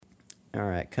All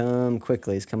right, come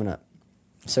quickly. It's coming up.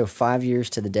 So 5 years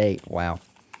to the date. Wow.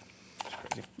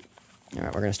 All right,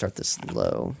 we're going to start this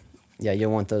low. Yeah,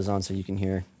 you'll want those on so you can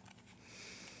hear.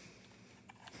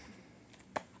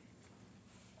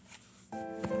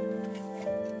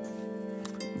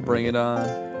 Bring it on.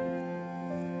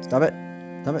 Stop it.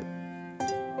 Stop it.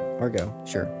 Or go.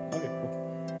 Sure. Okay,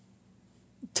 cool.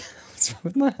 What's wrong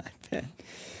with my iPad?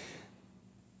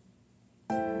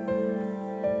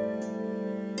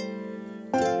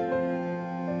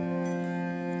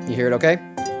 You hear it okay?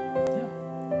 Yeah.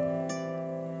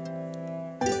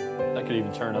 I could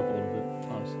even turn up a little bit,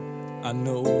 honestly. I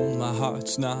know my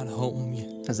heart's not home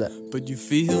yet, How's that? but you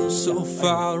feel so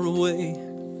far away.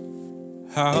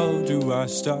 How do I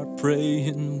start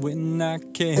praying when I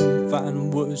can't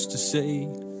find words to say?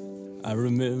 I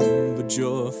remember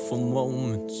joyful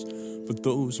moments, but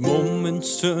those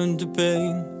moments turn to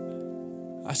pain.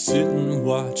 I sit and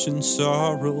watch in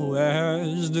sorrow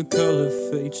as the color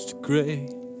fades to gray.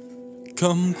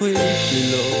 Come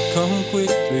quickly, Lord, come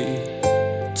quickly.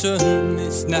 Turn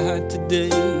this night to day.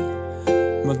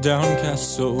 My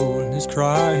downcast soul is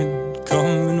crying.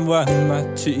 Come and wipe my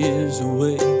tears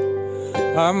away.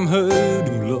 I'm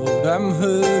hurting, Lord, I'm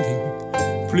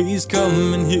hurting. Please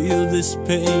come and heal this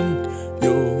pain.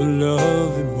 Your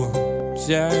beloved one's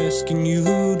asking you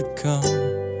to come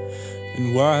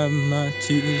and wipe my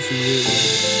tears away.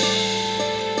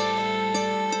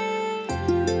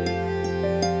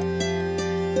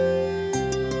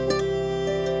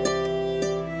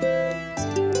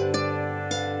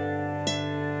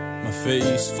 My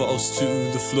face falls to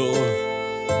the floor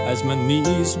as my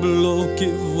knees below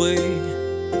give way.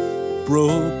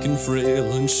 Broken,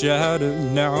 frail, and shattered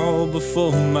now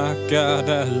before my God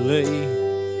I lay.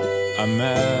 I'm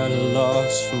at a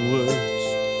loss for words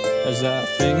as I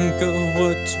think of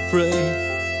what to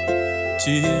pray.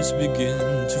 Tears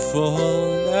begin to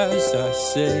fall as I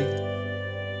say,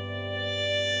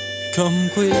 come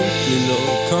quickly,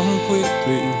 Lord, come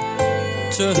quickly.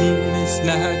 Turn this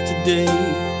night to day.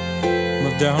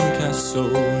 My downcast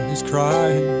soul is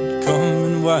crying. Come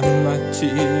and wipe my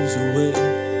tears away.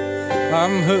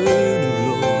 I'm hurting,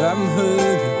 Lord, I'm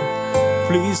hurting.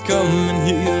 Please come and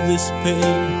heal this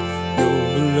pain. Your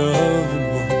beloved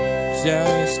one's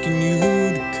asking you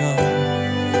to come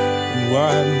and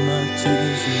wipe my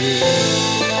tears away.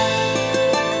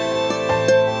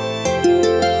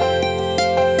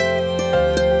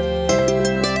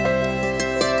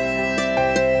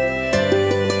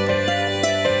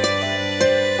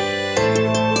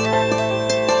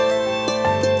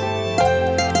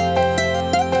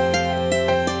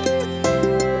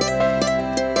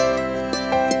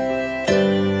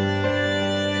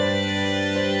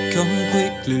 Come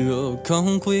quickly, Lord,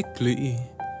 come quickly.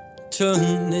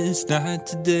 Turn this night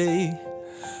to day.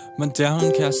 My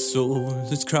downcast soul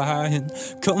is crying.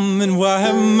 Come and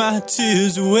wipe my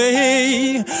tears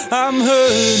away. I'm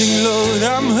hurting, Lord,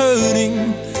 I'm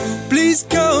hurting. Please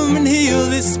come and heal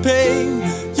this pain.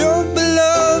 Your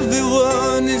beloved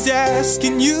one is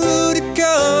asking you to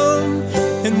come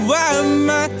and wipe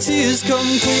my tears.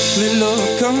 Come quickly,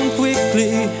 Lord, come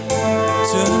quickly.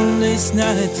 Turn this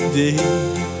night to day.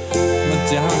 My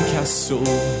downcast soul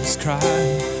is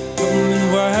crying. Come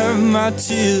and wipe my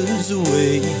tears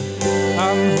away.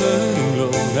 I'm hurting,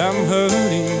 Lord, I'm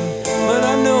hurting, but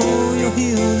I know you'll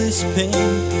heal this pain.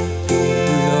 Your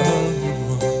beloved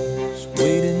one's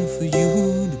waiting for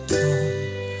you to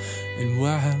come and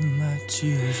wipe my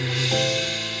tears away.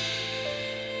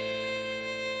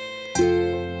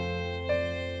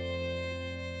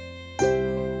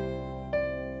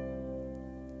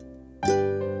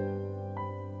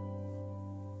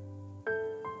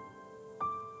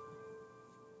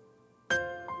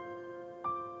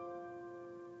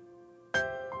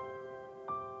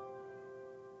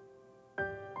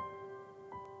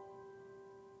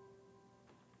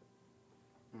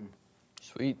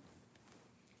 Sweet.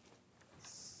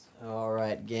 All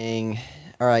right, gang.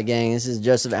 This is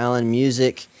Joseph Allen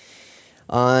Music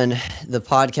on the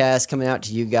podcast coming out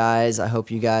to you guys. I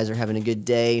hope you guys are having a good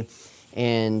day.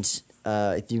 And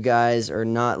if you guys are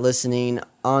not listening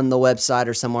on the website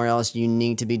or somewhere else, you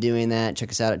need to be doing that. Check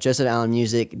us out at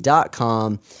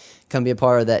josephAllenmusic.com. Come be a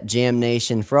part of that Jam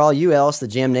Nation. For all you else, the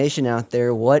Jam Nation out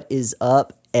there, what is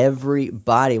up,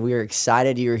 everybody? We are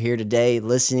excited you're here today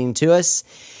listening to us.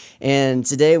 And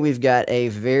today we've got a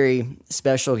very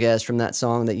special guest from that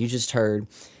song that you just heard.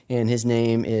 and his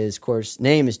name is, of course,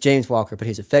 James Walker, but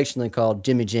he's affectionately called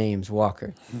Jimmy James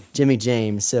Walker. Jimmy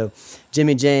James. So,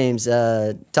 Jimmy James,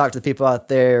 talk to the people out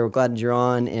there. We're glad you're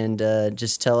on, and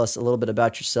just tell us a little bit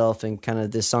about yourself and kind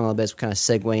of this song a little bit. We'll kind of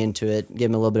segue into it. Give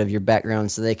them a little bit of your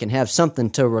background so they can have something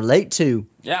to relate to.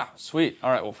 Yeah, sweet. All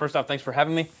right. Well, first off, thanks for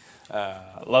having me.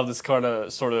 I love this sort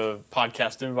of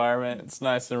podcast environment. It's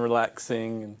nice and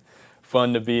relaxing and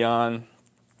fun to be on.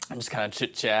 Just kind of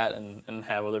chit chat and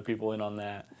have other people in on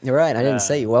that. You're right. I didn't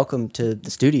say you. Welcome to the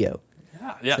studio.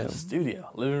 Yeah, So. studio,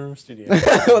 living room studio.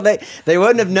 Well, they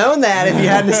wouldn't have known that if you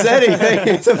hadn't said anything.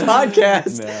 It's a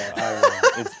podcast. No,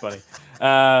 it's funny.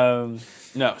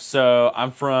 No, so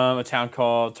I'm from a town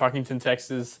called Tarkington,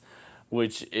 Texas,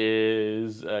 which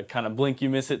is a kind of blink you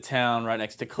miss it town right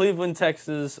next to Cleveland,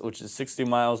 Texas, which is 60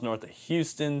 miles north of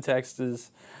Houston,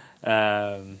 Texas.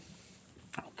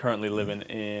 Currently living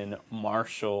in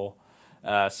Marshall.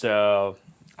 So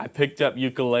I picked up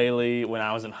ukulele when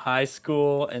I was in high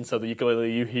school, and so the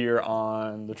ukulele you hear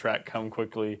on the track Come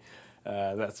Quickly,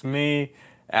 that's me.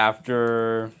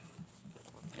 After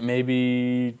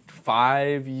maybe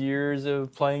 5 years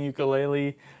of playing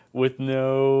ukulele with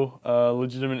no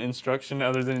legitimate instruction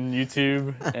other than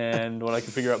YouTube and what I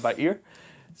could figure out by ear.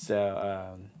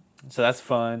 So that's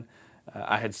fun.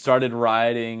 I had started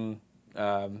writing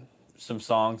some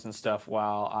songs and stuff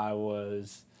while I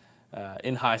was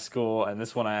in high school, and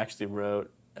this one I actually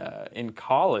wrote in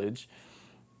college.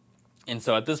 And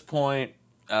so at this point,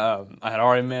 I had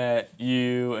already met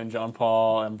you and John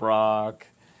Paul and Brock,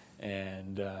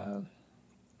 and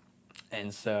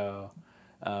so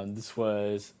this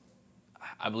was,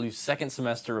 I believe, second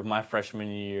semester of my freshman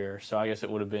year. So I guess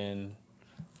it would have been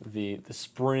the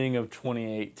spring of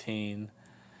 2018.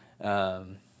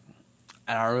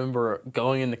 And I remember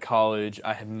going into college,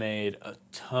 I had made a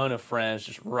ton of friends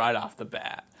just right off the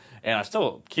bat. And I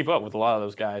still keep up with a lot of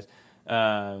those guys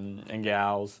and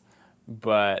gals.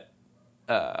 But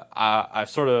I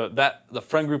sort of, the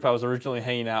friend group I was originally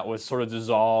hanging out with sort of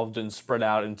dissolved and spread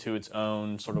out into its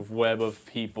own sort of web of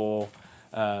people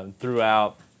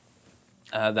throughout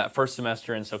that first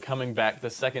semester. And so coming back the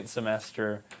second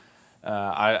semester,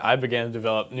 I began to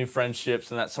develop new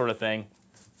friendships and that sort of thing.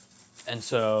 And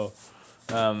so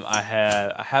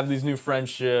I have these new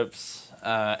friendships,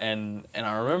 and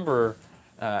I remember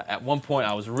at one point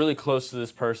I was really close to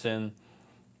this person,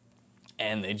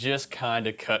 and they just kind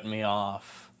of cut me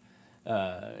off.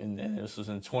 And this was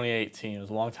in 2018. It was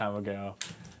a long time ago.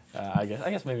 I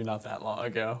guess maybe not that long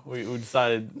ago. We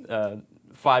decided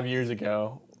 5 years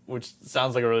ago, which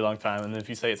sounds like a really long time. And if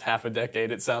you say it's half a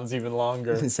decade, it sounds even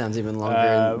longer. It sounds even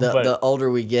longer. The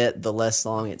older we get, the less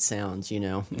long it sounds, you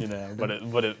know.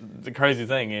 The crazy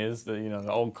thing is, the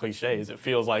old cliche is it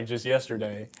feels like just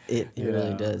yesterday. It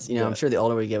really does. I'm sure the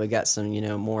older we get, we got some,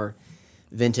 more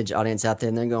vintage audience out there,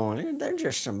 and they're going, they're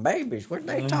just some babies. What are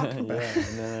they talking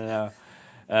about?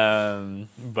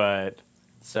 No.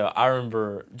 So I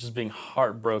remember just being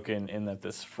heartbroken in that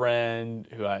this friend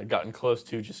who I had gotten close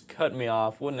to just cut me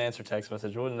off, wouldn't answer text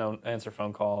messages, wouldn't answer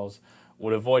phone calls,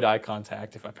 would avoid eye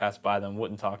contact if I passed by them,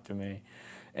 wouldn't talk to me.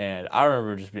 And I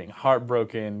remember just being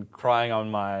heartbroken, crying on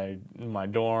my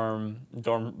dorm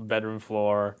bedroom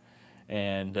floor.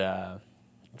 And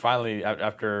finally,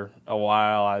 after a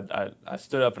while, I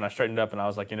stood up and I straightened up and I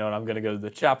was like, you know what, I'm going to go to the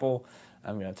chapel.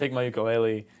 I'm going to take my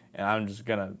ukulele and I'm just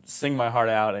going to sing my heart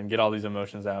out and get all these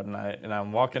emotions out. And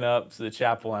I'm walking up to the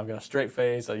chapel and I've got a straight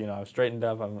face. I've straightened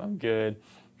up. I'm good.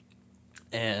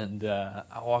 And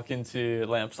I walk into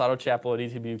Lamsato Chapel at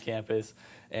ETBU campus,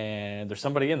 and there's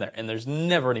somebody in there. And there's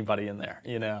never anybody in there,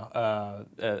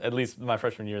 at least my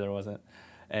freshman year there wasn't.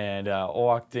 And I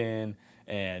walked in,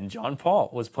 and John Paul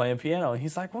was playing piano. And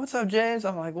he's like, "What's up, James?"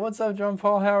 I'm like, "What's up, John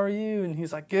Paul? How are you?" And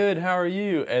he's like, "Good, how are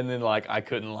you?" And then, I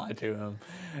couldn't lie to him.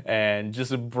 And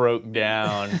just broke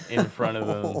down in front of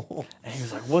him. And he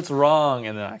was like, "What's wrong?"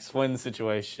 And then I explained the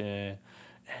situation.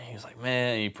 And he was like,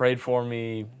 "Man," he prayed for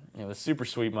me. It was a super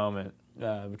sweet moment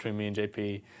between me and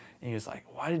JP. And he was like,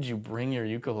 "Why did you bring your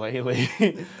ukulele?"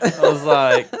 I was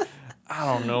like, "I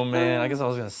don't know, man. I guess I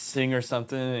was going to sing or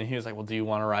something." And he was like, "Well, do you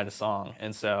want to write a song?"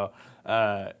 And so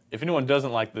if anyone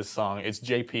doesn't like this song, it's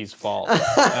JP's fault.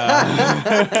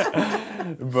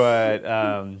 But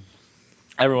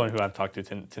everyone who I've talked to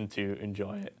tend to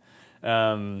enjoy it.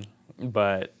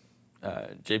 But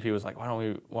JP was like, why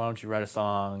don't you write a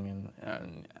song?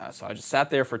 And so I just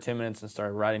sat there for 10 minutes and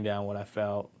started writing down what I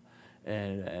felt.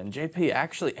 And JP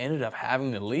actually ended up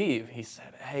having to leave. He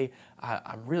said, "Hey,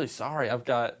 I'm really sorry. I've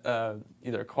got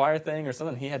either a choir thing or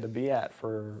something he had to be at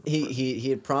for." He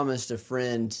had promised a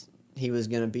friend he was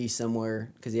going to be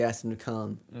somewhere because he asked him to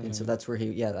come. And so that's where I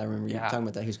remember you talking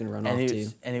about that. He was going to run off too.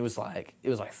 And it was like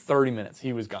 30 minutes.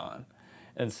 He was gone.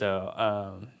 And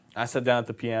so I sat down at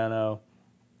the piano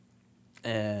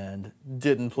and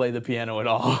didn't play the piano at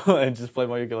all and just played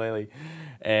my ukulele.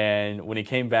 And when he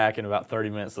came back in about 30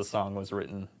 minutes, the song was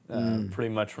written pretty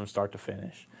much from start to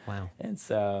finish. Wow. And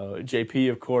so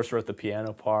JP, of course, wrote the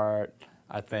piano part.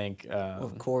 I think... well,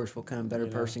 of course, what kind of better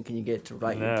person can you get to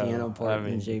write your piano part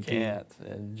than JP? You can't.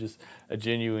 And just a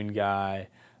genuine guy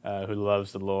who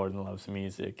loves the Lord and loves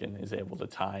music and is able to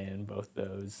tie in both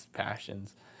those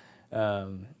passions.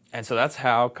 And so that's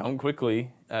how Come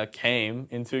Quickly came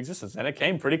into existence. And it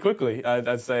came pretty quickly,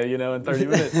 I'd say, in 30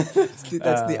 minutes.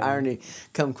 That's the irony.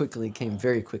 Come Quickly came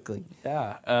very quickly.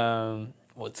 Yeah.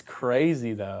 What's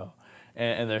crazy, though,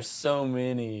 and there's so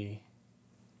many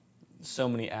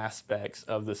aspects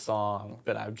of the song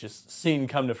that I've just seen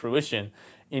come to fruition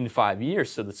in 5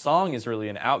 years. So the song is really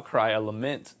an outcry, a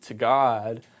lament to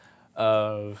God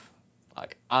of,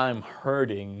 like, I'm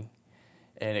hurting.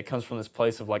 And it comes from this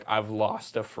place of, like, I've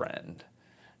lost a friend.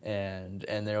 And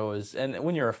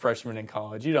when you're a freshman in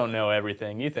college, you don't know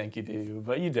everything. You think you do,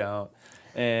 but you don't.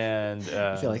 And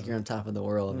I feel like you're on top of the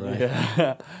world, right?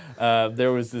 Yeah.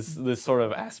 There was this sort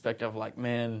of aspect of, like,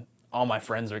 man, all my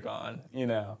friends are gone,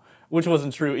 which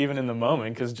wasn't true even in the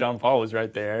moment because John Paul was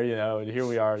right there, and here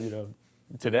we are,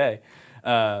 today.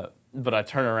 But I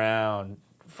turn around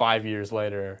 5 years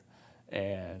later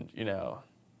and,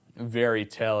 very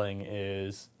telling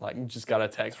is, like, just got a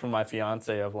text from my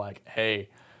fiance of, like, hey,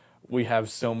 we have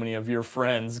so many of your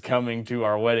friends coming to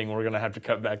our wedding, we're going to have to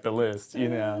cut back the list,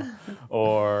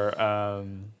 or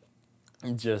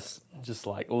just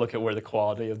like, look at where the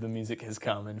quality of the music has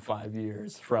come in 5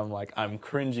 years from, like, I'm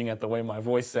cringing at the way my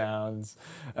voice sounds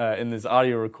in this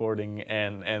audio recording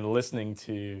and listening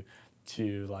to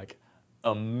like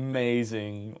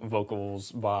amazing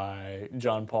vocals by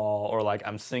John Paul, or like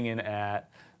I'm singing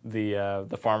at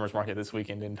the farmer's market this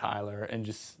weekend in Tyler, and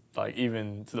just like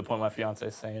even to the point my fiance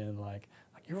is saying like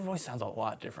your voice sounds a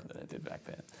lot different than it did back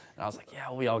then. And I was like,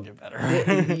 yeah, we all get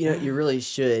better. You really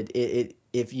should.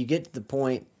 If you get to the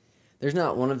point, there's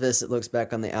not one of us that looks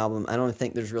back on the album. I don't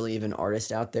think there's really even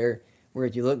artists out there where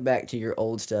if you look back to your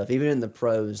old stuff, even in the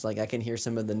pros, like I can hear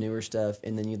some of the newer stuff,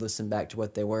 and then you listen back to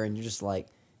what they were, and you're just like,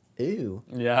 ooh.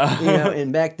 Yeah.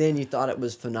 And back then you thought it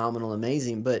was phenomenal,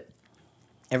 amazing, but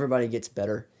everybody gets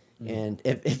better. And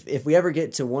if we ever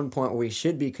get to one point where we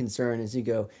should be concerned, is you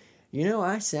go,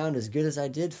 I sound as good as I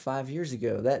did 5 years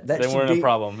ago. That they should weren't be a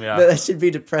problem. Yeah, that should be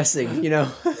depressing.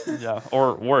 Yeah,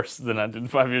 or worse than I did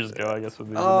 5 years ago, I guess would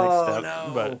be the next step.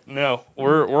 No. But no,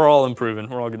 we're all improving.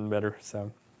 We're all getting better.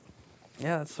 So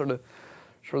yeah, that's sort of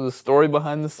the story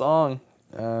behind the song.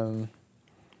 I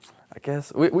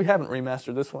guess we haven't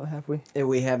remastered this one, have we?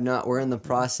 We have not. We're in the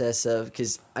process of,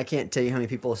 because I can't tell you how many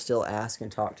people still ask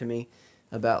and talk to me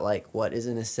about, like, what is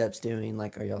Steps doing?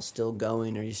 Like, are y'all still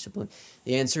going? Are you still...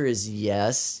 The answer is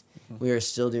yes. Mm-hmm. We are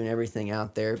still doing everything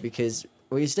out there because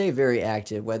we stay very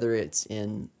active, whether it's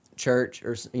in church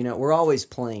or, we're always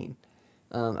playing.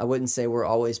 I wouldn't say we're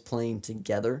always playing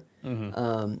together.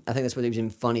 Mm-hmm. I think that's what even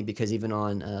funny, because even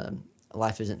on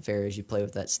Life Isn't Fair, as you play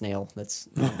with that snail that's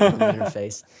on the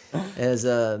interface,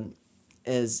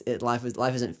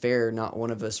 Life Isn't Fair, not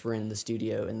one of us were in the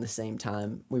studio in the same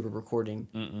time we were recording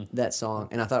that song.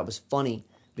 And I thought it was funny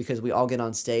because we all get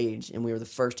on stage, and we were the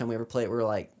first time we ever played it, we were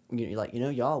like,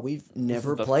 y'all, we've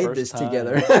never played this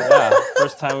together. Yeah,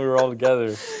 first time we were all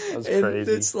together. That was and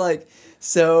crazy. It's like,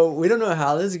 so we don't know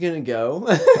how this is going to go.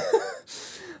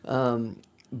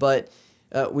 But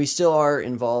we still are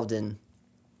involved in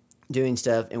doing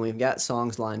stuff, and we've got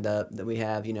songs lined up that we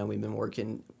have, we've been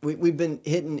working, we've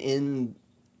been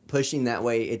pushing that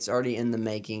way. It's already in the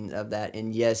making of that.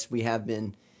 And yes, we have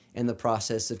been in the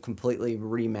process of completely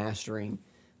remastering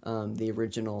the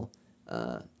original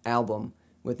album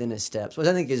within His Steps, which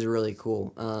I think is really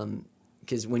cool.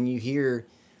 Because when you hear,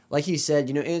 like you said,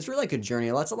 it's really like a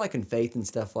journey, lots of like in faith and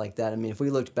stuff like that. I mean, if we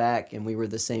looked back and we were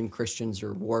the same Christians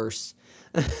or worse,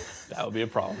 that would be a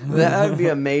problem. That would be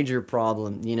a major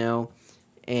problem,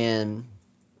 and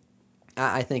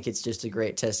I think it's just a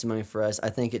great testimony for us. I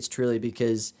think it's truly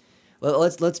because, well,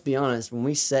 let's be honest, when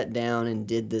we sat down and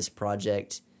did this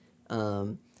project,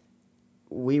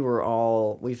 we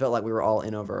felt like we were all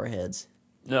in over our heads.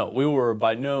 No, we were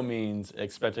by no means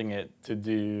expecting it to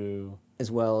do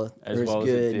as well as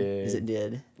good as it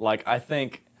did. Like, I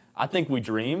think we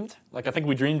dreamed. Like, I think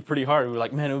we dreamed pretty hard. We were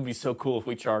like, man, it would be so cool if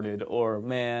we charted, or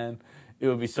man, it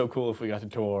would be so cool if we got to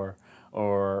tour,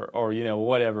 or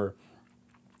whatever.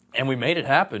 And we made it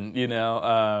happen,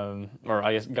 or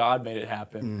I guess God made it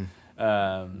happen.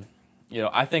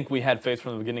 I think we had faith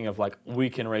from the beginning of like, we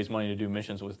can raise money to do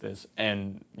missions with this,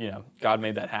 and God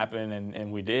made that happen,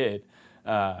 and we did.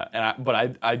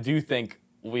 But I do think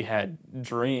we had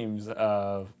dreams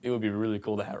of it would be really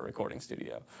cool to have a recording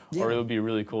studio, or it would be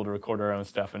really cool to record our own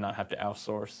stuff and not have to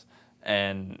outsource,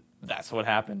 and that's what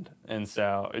happened. And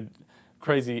so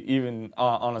crazy, even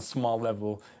on a small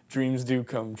level, dreams do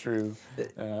come true.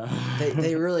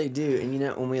 They really do.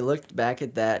 And when we looked back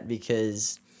at that,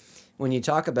 because when you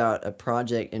talk about a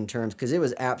project in terms, because it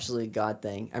was absolutely God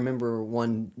thing. I remember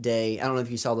one day, I don't know if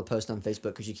you saw the post on Facebook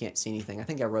because you can't see anything. I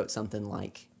think I wrote something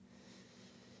like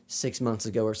 6 months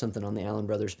ago or something on the Allen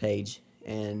Brothers page.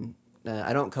 And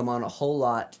I don't come on a whole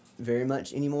lot very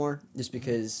much anymore just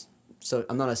because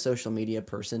I'm not a social media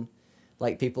person.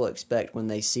 Like, people expect when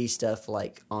they see stuff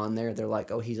like on there, they're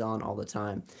like, oh, he's on all the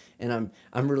time. And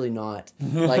I'm really not.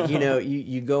 Like,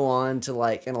 you go on to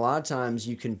like, and a lot of times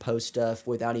you can post stuff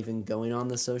without even going on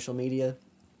the social media.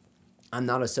 I'm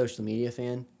not a social media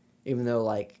fan, even though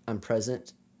like I'm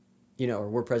present, or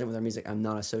we're present with our music. I'm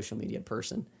not a social media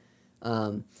person.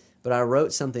 But I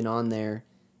wrote something on there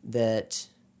that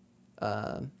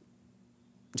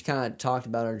just kind of talked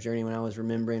about our journey when I was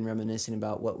reminiscing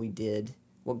about what we did,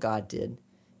 what God did,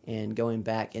 and going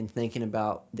back and thinking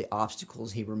about the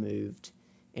obstacles he removed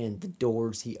and the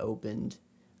doors he opened,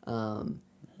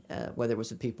 whether it was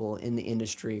the people in the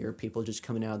industry or people just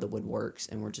coming out of the woodworks,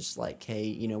 and we're just like,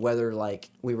 hey, whether like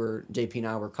JP and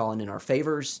I were calling in our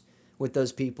favors with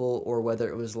those people, or whether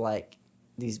it was like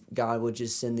God would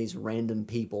just send these random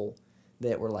people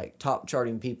that were like top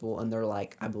charting people, and they're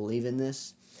like, I believe in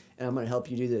this, and I'm going to help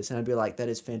you do this. And I'd be like, that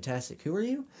is fantastic. Who are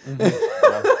you?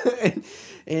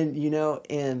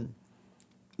 and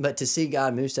but to see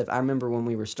God move stuff, I remember when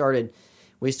we started,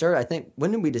 I think,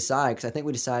 when did we decide? Because I think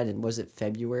we decided, was it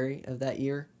February of that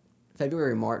year?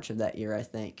 February, March of that year, I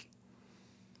think.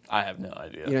 I have no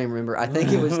idea. You don't even remember. I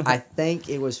think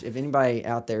it was, if anybody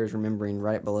out there is remembering,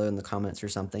 right below in the comments or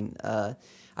something, I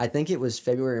think it was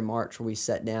February or March where we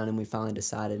sat down and we finally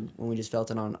decided, when we just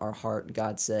felt it on our heart,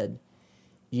 God said,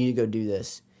 you need to go do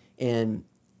this. And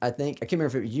I can't remember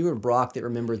if it was you or Brock that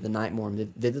remembered the night more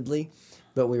vividly,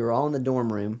 but we were all in the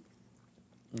dorm room,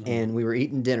 and we were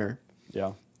eating dinner.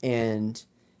 Yeah. And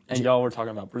y'all were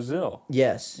talking about Brazil.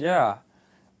 Yes. Yeah.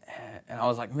 And I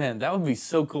was like, man, that would be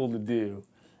so cool to do.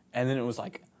 And then it was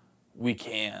like, we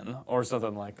can, or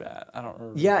something like that. I don't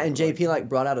remember. Yeah, and JP like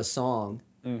brought out a song,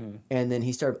 and then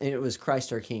he started, and it was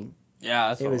Christ our King. Yeah,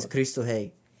 that's what it was. Cristo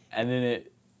Rei. And then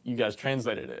you guys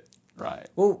translated it, right?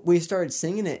 Well, we started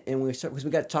singing it, and because we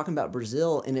got talking about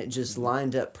Brazil, and it just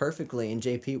lined up perfectly. And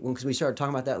JP, because we started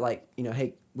talking about that, like,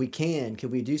 hey,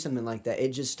 could we do something like that? It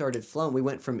just started flowing. We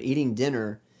went from eating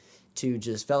dinner to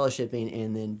just fellowshipping,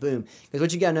 and then boom. Because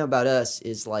what you gotta know about us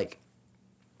is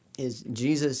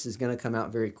Jesus is going to come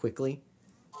out very quickly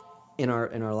in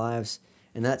our lives,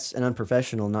 and that's an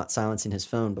unprofessional not silencing his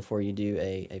phone before you do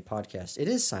a podcast. It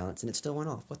is silenced, and it still went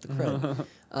off. What the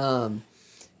crud?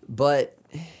 But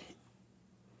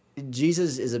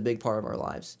Jesus is a big part of our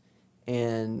lives,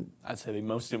 and I'd say the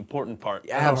most important part.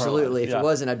 Absolutely. If it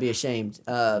wasn't, I'd be ashamed.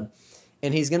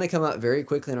 And he's going to come out very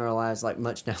quickly in our lives, like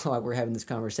much now like we're having this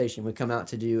conversation. We come out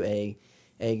to do a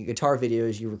guitar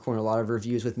videos. You recorded a lot of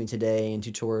reviews with me today and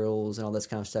tutorials and all this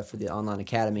kind of stuff for the online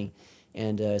academy,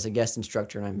 and as a guest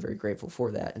instructor, and I'm very grateful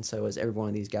for that. And so as every one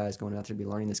of these guys going out there to be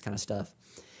learning this kind of stuff,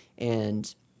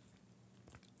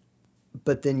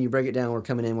 but then you break it down. We're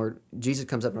coming in where Jesus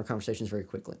comes up in our conversations very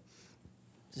quickly.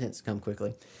 It's come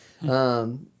quickly,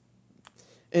 and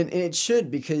it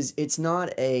should, because it's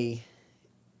a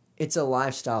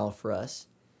lifestyle for us.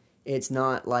 It's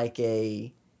not like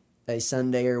a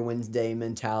Sunday or Wednesday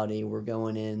mentality. We're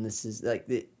going in. This is like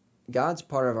God's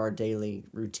part of our daily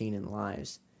routine and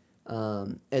lives,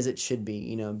 as it should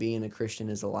be. Being a Christian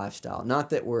is a lifestyle. Not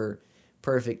that we're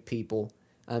perfect people.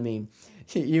 I mean,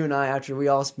 you and I, after we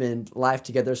all spend life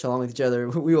together so long with each other,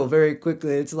 we will very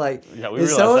quickly. It's like,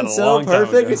 is so and so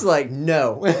perfect? It's like,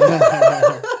 no. And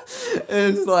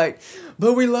it's like,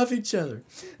 but we love each other.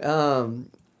 And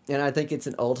I think it's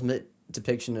an ultimate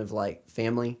depiction of like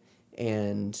family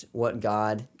and what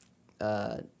God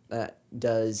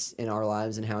does in our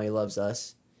lives and how he loves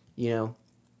us,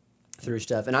 through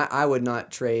stuff. And I would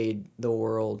not trade the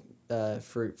world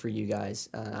for you guys.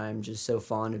 I'm just so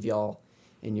fond of y'all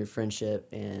and your friendship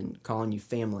and calling you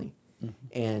family.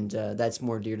 And that's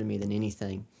more dear to me than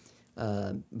anything.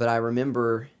 But I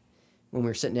remember when we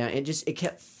were sitting down, it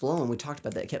kept flowing. We talked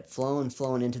about that. It kept flowing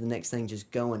into the next thing,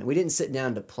 just going. We didn't sit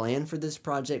down to plan for this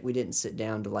project. We didn't sit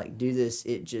down to like do this.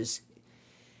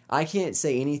 I can't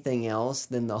say anything else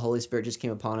than the Holy Spirit just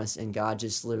came upon us, and God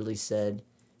just literally said,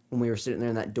 when we were sitting there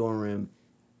in that dorm room,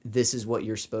 this is what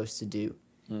you're supposed to do.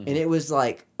 And it was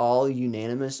like all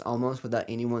unanimous almost without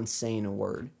anyone saying a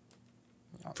word.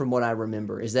 From what I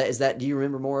remember. Is that do you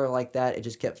remember more like that? It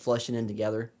just kept flushing in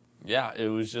together? Yeah, it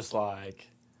was just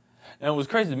like, and it was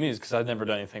crazy to me is because I'd never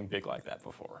done anything big like that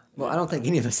before. Well, I don't think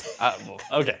any of us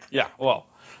Okay, yeah, well,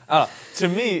 to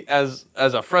me, as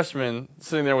a freshman,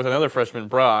 sitting there with another freshman,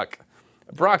 Brock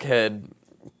had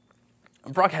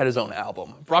his own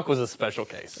album. Brock was a special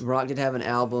case. Brock did have an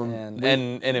album.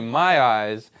 And in my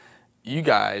eyes, you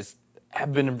guys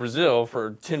have been in Brazil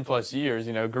for 10 plus years,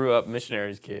 grew up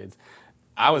missionaries kids.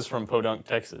 I was from Podunk,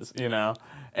 Texas,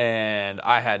 and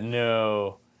I had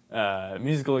no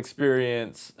musical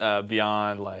experience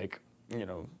beyond like,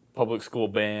 public school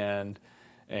band,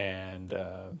 and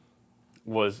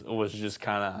was just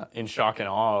kind of in shock and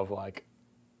awe of like,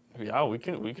 yeah, we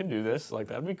can do this. Like,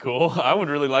 that'd be cool. I would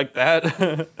really like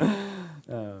that.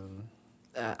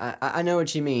 I know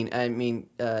what you mean. I mean,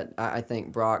 I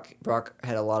think Brock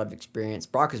had a lot of experience.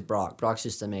 Brock is Brock. Brock's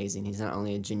just amazing. He's not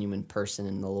only a genuine person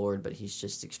in the Lord, but he's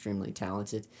just extremely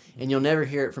talented. And you'll never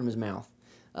hear it from his mouth.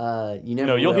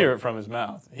 You'll hear it from his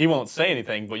mouth. He won't say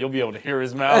anything, but you'll be able to hear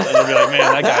his mouth, and you'll be like,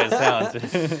 man, that guy is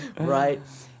talented. Right.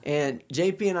 And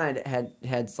JP and I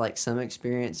had like some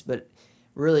experience, but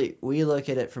really we look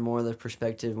at it from more of the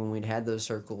perspective when we'd had those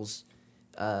circles.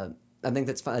 I think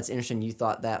that's fine. That's interesting. You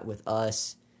thought that with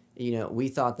us. We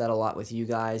thought that a lot with you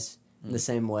guys the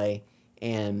same way.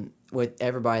 And with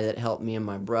everybody that helped me and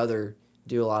my brother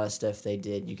do a lot of stuff they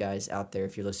did, you guys out there,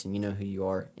 if you're listening, you know who you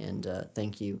are. And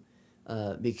thank you.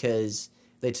 Because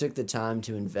they took the time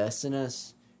to invest in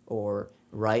us or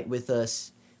write with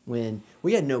us when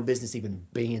we had no business even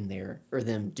being there or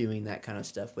them doing that kind of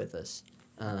stuff with us.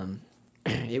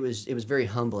 It was very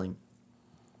humbling.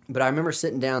 But I remember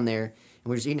sitting down there, and we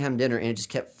were just eating, having dinner, and it just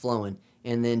kept flowing.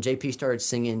 And then JP started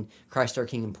singing Christ Our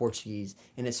King in Portuguese,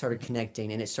 and it started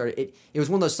connecting, and it was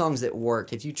one of those songs that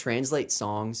worked. If you translate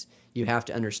songs, you have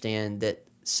to understand that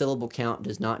syllable count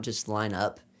does not just line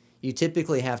up. You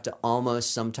typically have to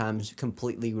almost sometimes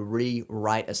completely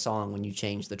rewrite a song when you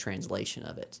change the translation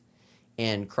of it.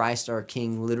 And Christ Our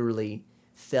King literally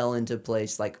fell into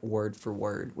place like word for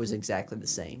word, was exactly the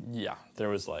same. Yeah, there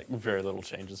was like very little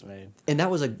changes made. And that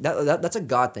was that's a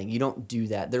God thing. You don't do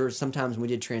that. There were sometimes when we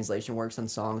did translation works on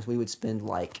songs, we would spend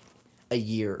like a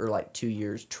year or like 2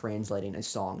 years translating a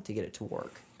song to get it to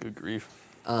work. Good grief.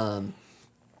 And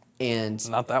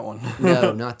not that one.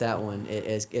 No, not that one.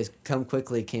 It as come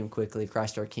quickly, came quickly.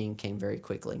 Christ Our King came very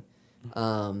quickly.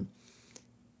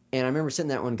 And I remember sitting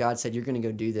there when God said, you're going to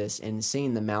go do this, and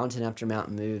seeing the mountain after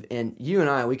mountain move. And you and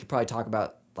I, we could probably talk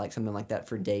about like something like that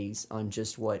for days on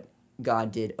just what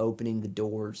God did opening the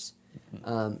doors.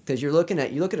 Because you look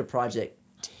at a project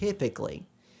typically,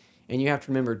 and you have to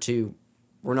remember too,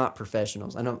 we're not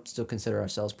professionals. I don't still consider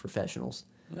ourselves professionals.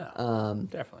 No,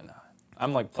 definitely not.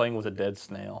 I'm like playing with a dead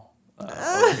snail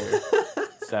over here.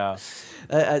 So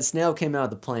a snail came out of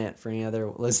the plant for any other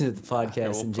listen to the podcast, yeah,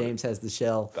 we'll and James has the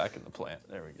shell. Back in the plant.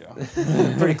 There we go.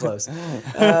 Pretty close.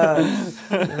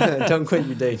 Don't quit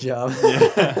your day job.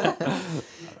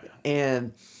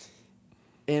 And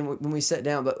when we sat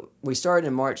down, but we started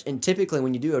in March, and typically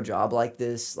when you do a job like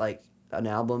this, like an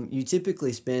album, you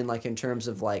typically spend like in terms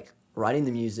of like writing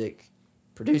the music,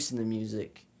 producing the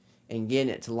music, and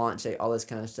getting it to launch day, all this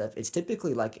kind of stuff. It's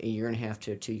typically like a 1.5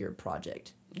 to 2 year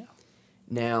project. Yeah.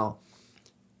 Now,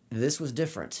 this was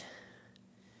different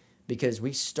because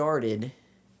we started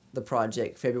the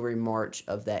project February, March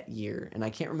of that year. And I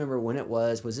can't remember when it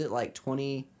was. Was it like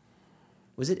 18?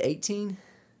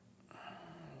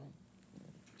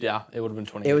 Yeah, it would have been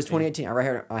 2018. It was 2018.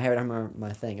 I have it on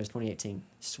my thing. It was 2018.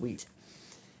 Sweet.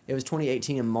 It was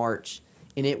 2018 in March,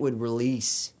 and it would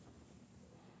release,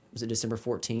 was it December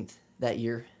 14th that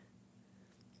year?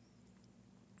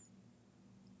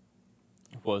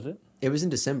 Was it? It was in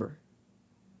December.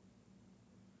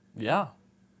 Yeah.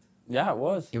 Yeah, it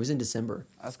was. It was in December.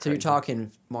 That's so you're crazy.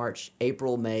 talking March,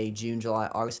 April, May, June, July,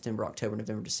 August, September, October,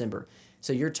 November, December.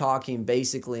 So you're talking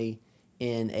basically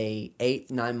in a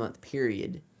 8-9 month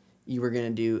period, you were going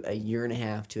to do a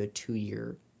 1.5 to 2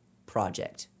 year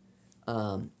project.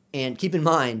 And keep in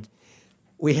mind,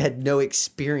 we had no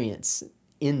experience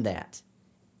in that.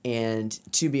 And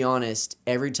to be honest,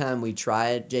 every time we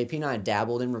tried, JP and I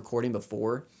dabbled in recording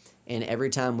before, and every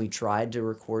time we tried to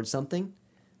record something,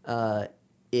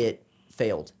 it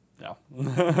failed.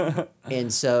 Yeah.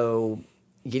 And so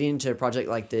getting into a project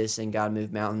like this and God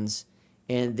Moved Mountains,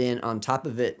 and then on top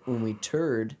of it, when we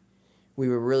toured, we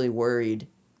were really worried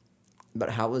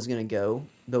about how it was going to go,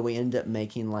 but we ended up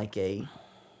making like a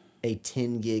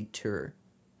 10 gig tour.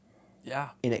 Yeah.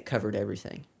 And it covered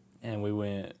everything. and we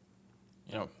went,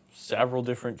 several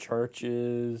different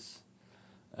churches.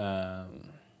 Did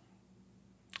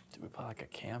we play like a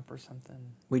camp or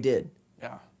something? We did.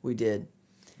 Yeah. We did.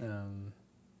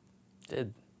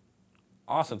 Did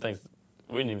awesome things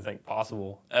we didn't even think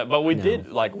possible. But we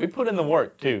did, we put in the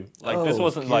work too. This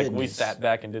wasn't like we sat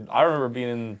back and did. I remember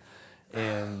being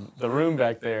in the room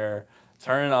back there,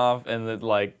 turning off and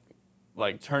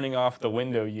turning off the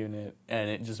window unit and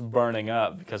it just burning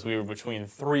up because we were between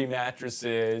 3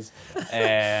 mattresses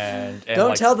and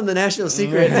don't tell them the national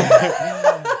secret.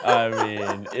 I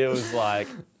mean, it was like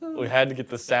we had to get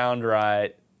the sound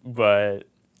right, but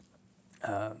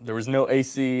there was no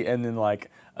AC, and then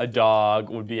a dog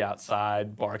would be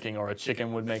outside barking or a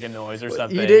chicken would make a noise or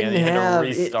something. You didn't and you have, had to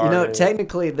restart it.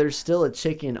 Technically there's still a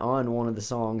chicken on one of the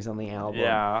songs on the album.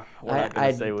 Yeah, we're not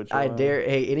going to say which one. I dare,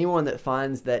 hey, anyone that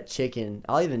finds that chicken,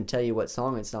 I'll even tell you what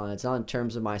song it's on. It's on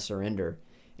Terms of My Surrender.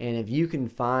 And if you can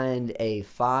find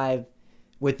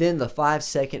within the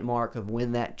 5-second mark of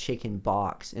when that chicken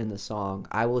barks in the song,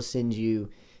 I will send you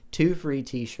 2 free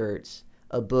t-shirts,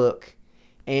 a book,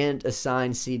 and a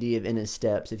signed CD of In His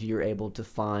Steps if you're able to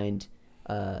find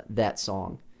that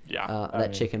song. Yeah.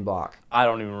 Chicken bok. I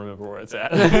don't even remember where it's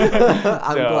at.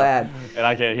 I'm glad. And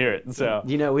I can't hear it. So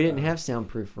we didn't have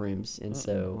soundproof rooms, and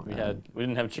so we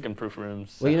didn't have chicken proof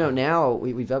rooms. So. Well, now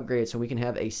we've upgraded so we can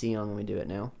have AC on when we do it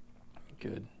now.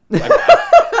 Good.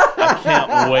 I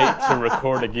can't wait to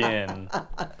record again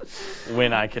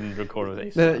when I can record with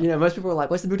AC. Most people are like,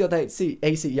 "What's the mood with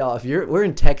AC?" Y'all, we're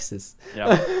in Texas.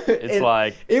 Yeah,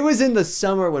 it's it was in the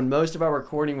summer when most of our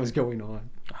recording was going on.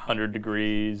 100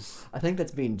 degrees. I think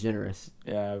that's being generous.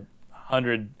 Yeah,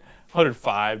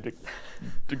 105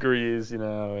 degrees,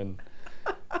 and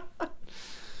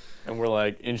we're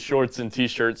in shorts and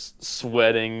t-shirts,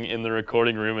 sweating in the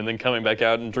recording room, and then coming back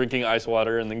out and drinking ice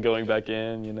water, and then going back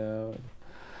in,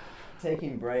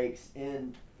 Taking breaks.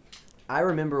 And I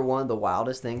remember one of the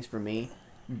wildest things for me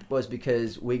was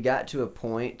because we got to a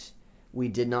point we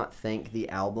did not think the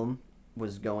album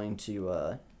was going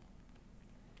to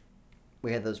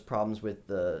we had those problems with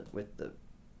the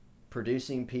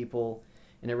producing people,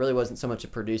 and it really wasn't so much a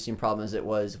producing problem as it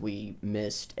was we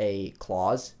missed a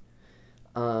clause.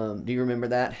 Do you remember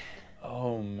that?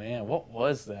 Oh man, what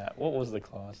was that? What was the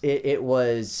clause? It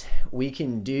was, we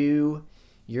can do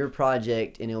your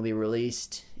project and it'll be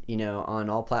released, on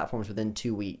all platforms within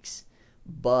 2 weeks.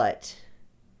 But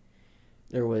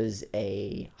there was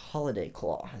a holiday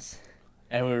clause.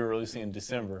 And we were releasing in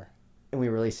December. And we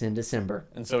released in December.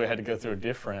 And so we had to go through a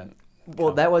different...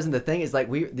 Well, that wasn't the thing. It's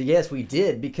we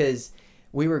did, because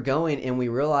we were going and we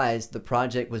realized the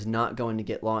project was not going to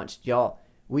get launched. Y'all,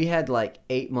 we had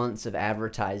 8 months of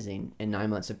advertising and 9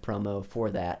 months of promo for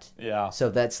that. Yeah. So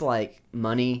that's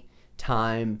money,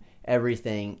 time,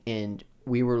 everything, and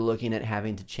we were looking at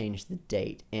having to change the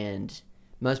date. And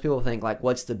most people think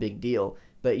what's the big deal?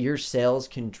 But your sales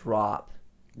can drop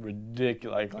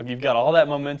ridiculous. You've got all that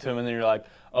momentum, and then you're like,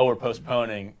 oh, we're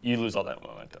postponing. You lose all that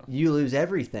momentum. You lose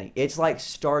everything. It's like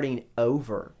starting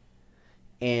over.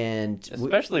 And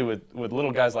especially with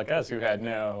little guys like us who had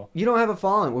no... You don't have a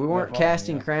following. We weren't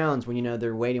casting crowns when,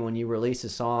 they're waiting when you release a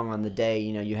song on the day,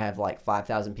 you have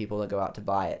 5,000 people that go out to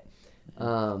buy it.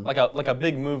 Like a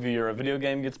big movie or a video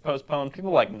game gets postponed,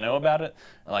 people know about it,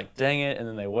 and dang it, and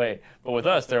then they wait. But with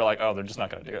us, they're oh, they're just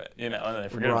not going to do it, and then they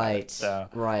forget about it. So.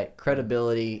 Right,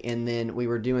 credibility. And then we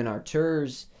were doing our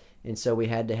tours, and so we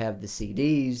had to have the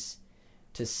CDs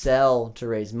to sell to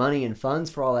raise money and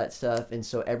funds for all that stuff, and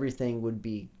so everything would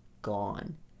be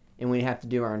gone, and we'd have to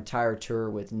do our entire tour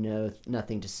with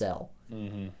nothing to sell.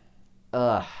 Mm-hmm.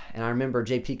 And I remember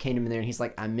JP came to me there, and he's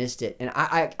like, I missed it, and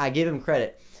I give him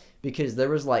credit. Because there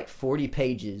was 40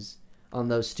 pages on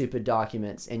those stupid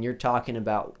documents, and you're talking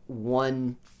about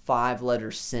 1 5-letter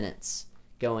sentence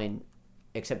going,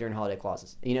 except during holiday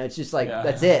clauses. It's just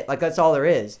That's it. That's all there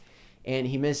is. And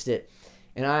he missed it.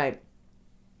 And I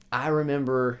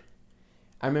remember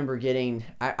getting,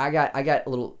 I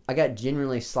got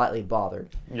genuinely slightly bothered.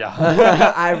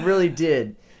 Yeah. I really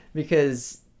did,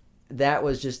 because that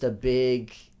was just a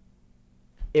big...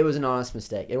 It was an honest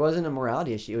mistake. It wasn't a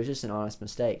morality issue. It was just an honest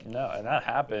mistake. No, and that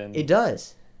happened. It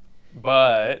does.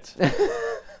 But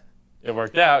it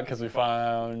worked out because we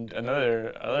found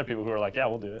other people who were like, yeah,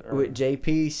 we'll do it. Or,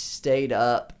 JP stayed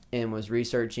up and was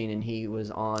researching, and he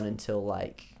was on until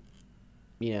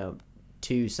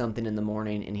 2-something in the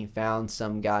morning, and he found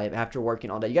some guy after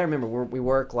working all day. You got to remember, we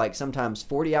work sometimes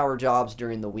 40-hour jobs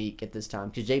during the week at this time,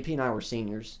 because JP and I were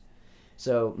seniors.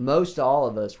 So most all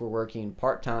of us were working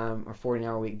part-time or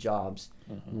 40-hour-week jobs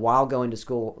while going to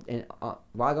school,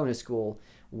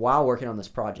 while working on this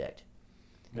project.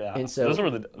 Yeah. And so those were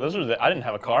the I didn't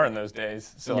have a car in those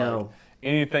days. So No. like,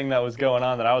 anything that was going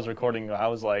on that I was recording, I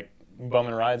was like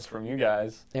bumming rides from you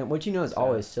guys. and what you know is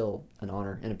always still an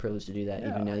honor and a privilege to do that, Yeah.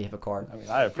 even now you have a car. I mean,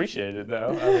 I appreciated it though.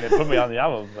 I mean, it put me on the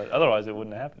album, but otherwise it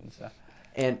wouldn't have happened. So.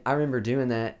 And I remember doing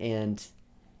that, and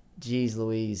geez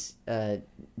Louise,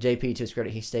 JP, to his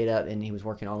credit, he stayed up and he was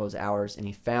working all those hours, and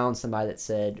he found somebody that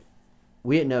said,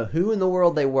 we didn't know who in the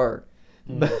world they were,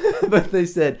 but they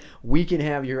said, we can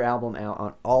have your album out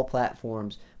on all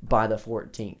platforms by the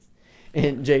 14th.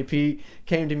 And JP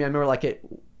came to me, I remember like at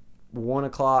 1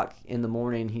 o'clock in the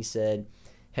morning, he said,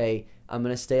 hey, I'm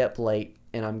going to stay up late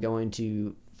and I'm going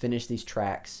to finish these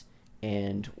tracks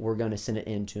and we're going to send it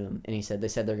in to him. And he said, they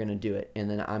said they're going to do it. And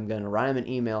then I'm going to write him an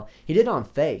email. He did it on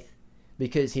faith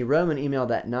because he wrote him an email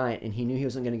that night and he knew he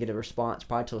wasn't going to get a response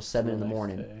probably till 7 in the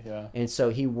morning. Day, yeah. And so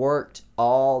he worked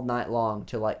all night long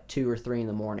till like 2 or 3 in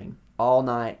the morning, all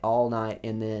night,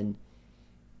 and then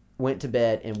went to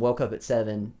bed and woke up at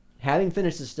 7, having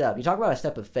finished the step. You talk about a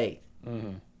step of faith.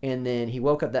 Mm-hmm. And then he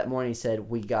woke up that morning and he said,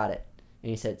 we got it.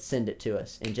 And he said, send it to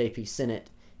us. And JP sent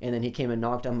it. And then he came and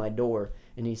knocked on my door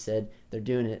and he said, they're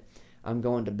doing it. I'm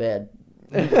going to bed.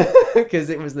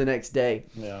 Because it was the next day.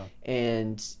 Yeah.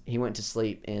 And he went to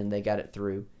sleep and they got it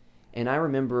through. And I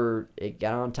remember it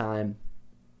got on time.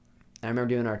 I remember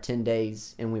doing our 10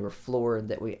 days and we were floored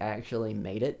that we actually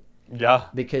made it. Yeah.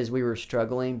 Because we were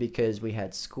struggling because we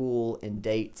had school and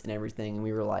dates and everything. And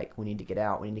we were like, we need to get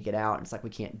out. And it's like,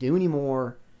 we can't do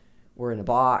anymore. We're in a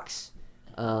box.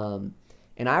 And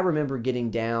I remember getting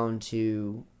down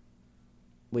to,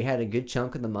 we had a good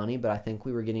chunk of the money, but I think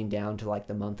we were getting down to like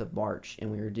the month of March and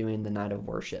we were doing the night of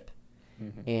worship.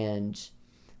 Mm-hmm. And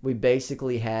we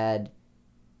basically had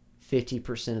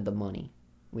 50% of the money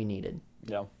we needed.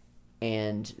 Yeah.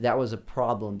 And that was a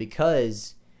problem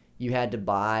because you had to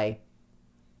buy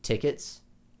tickets.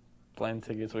 Plane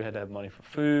tickets. We had to have money for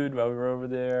food while we were over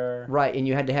there. Right, and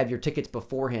you had to have your tickets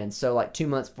beforehand. So like 2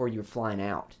 months before you were flying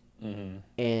out. Mm-hmm.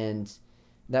 And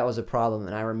that was a problem.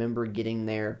 And I remember getting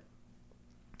there,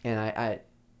 and I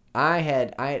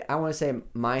want to say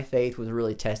my faith was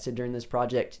really tested during this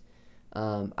project.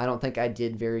 I don't think I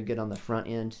did very good on the front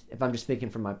end. If I'm just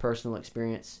speaking from my personal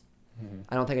experience,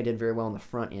 I don't think I did very well on the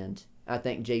front end. I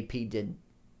think JP did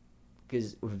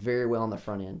very well on the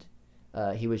front end.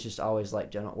 He was just always like,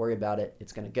 don't worry about it.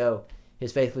 It's going to go.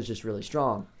 His faith was just really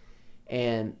strong.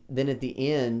 And then at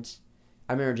the end,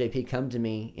 I remember JP come to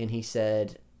me and he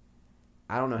said,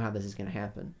 I don't know how this is going to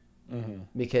happen. Mm-hmm.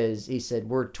 Because he said,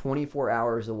 we're 24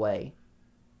 hours away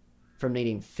from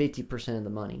needing 50% of the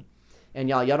money. And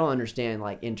y'all don't understand,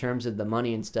 like, in terms of the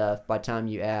money and stuff, by the time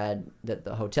you add that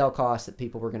the hotel costs that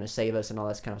people were going to save us and all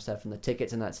that kind of stuff and the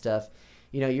tickets and that stuff,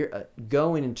 you know, you're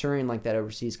going and touring like that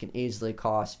overseas can easily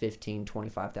cost $15,000,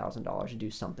 $25,000 to do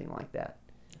something like that.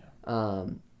 Yeah.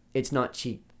 It's not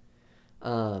cheap.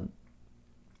 And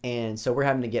so we're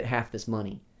having to get half this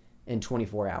money in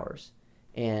 24 hours.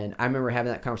 And I remember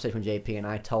having that conversation with JP, and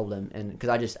I told him, and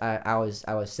because I was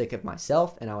sick of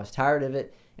myself and I was tired of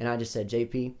it, and I just said,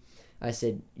 JP, I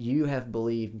said, you have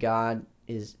believed God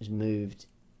was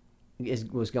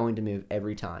going to move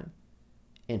every time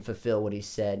and fulfill what he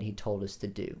said he told us to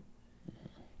do.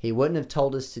 He wouldn't have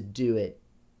told us to do it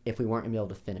if we weren't going to be able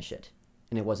to finish it,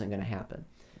 and it wasn't going to happen.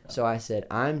 Yeah. So I said,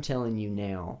 I'm telling you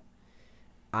now,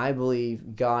 I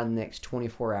believe God in the next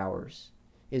 24 hours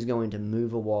is going to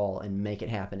move a wall and make it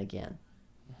happen again.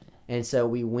 And so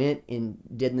we went and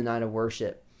did the night of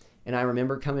worship. And I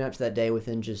remember coming up to that day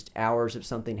within just hours of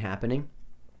something happening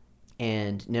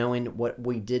and knowing what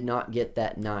we did not get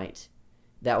that night,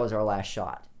 that was our last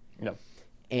shot. Yep.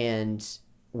 And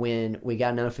when we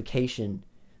got a notification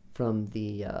from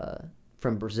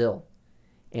from Brazil,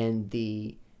 and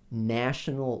the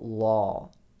national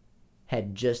law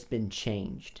had just been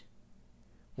changed,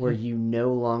 where you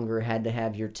no longer had to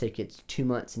have your tickets 2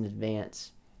 months in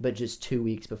advance, but just 2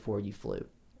 weeks before you flew.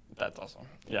 That's awesome.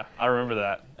 Yeah, I remember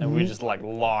that. And we just, like,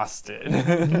 lost it.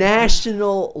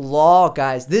 National law,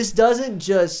 guys. This doesn't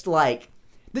just happen.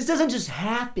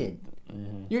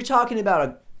 Mm-hmm. You're talking about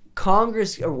a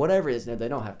Congress or whatever it is. No, they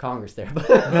don't have Congress there. But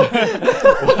whoever's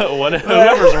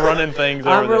running things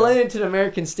over I'm related to the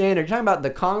American standard. You're talking about the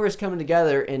Congress coming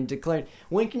together and declaring.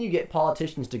 When can you get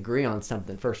politicians to agree on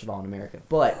something, first of all, in America?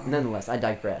 But nonetheless, I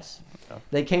digress. Oh.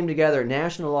 They came together,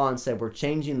 national law, and said, we're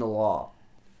changing the law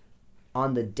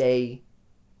on the day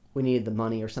we needed the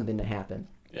money or something to happen.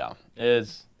 Yeah, that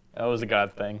was a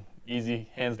God thing. Easy,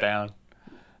 hands down.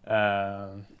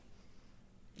 Yeah,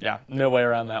 no way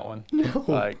around that one. No.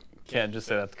 Like, can't just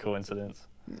say that's a coincidence.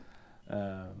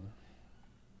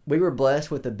 We were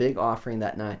blessed with a big offering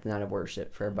that night, the night of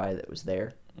worship, for everybody that was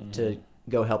there, to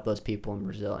go help those people in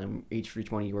Brazil. And each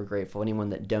one of you, we're grateful. Anyone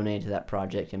that donated to that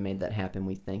project and made that happen,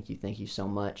 we thank you. Thank you so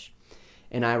much.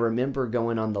 And I remember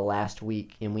going on the last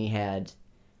week, and we had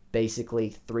basically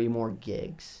 3 more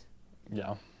gigs.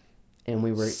 Yeah. And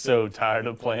we were so tired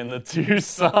of playing the 2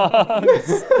 songs.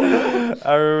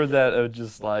 I remember that of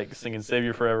just like singing "Save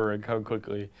You Forever" and "Come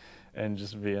Quickly," and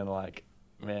just being like,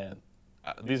 man,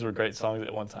 these were great songs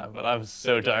at one time, but I'm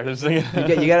so tired of singing.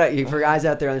 For guys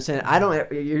out there understand,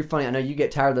 you're funny. I know you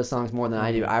get tired of those songs more than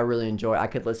I do. I really enjoy it. I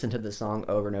could listen to the song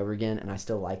over and over again, and I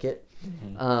still like it.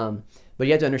 Mm-hmm. But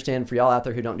you have to understand, for y'all out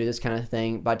there who don't do this kind of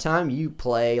thing, by the time you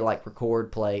play, like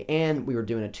record, play, and we were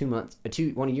doing a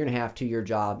year and a half, 2-year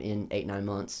job in 8-9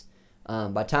 months.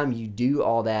 By the time you do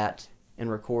all that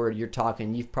and record,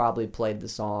 you've probably played the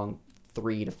song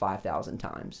 3,000 to 5,000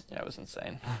 times. Yeah, it was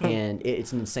insane. And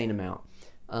it's an insane amount.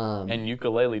 And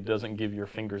ukulele doesn't give your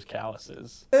fingers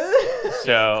calluses.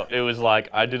 So it was like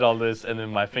I did all this, and then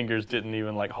my fingers didn't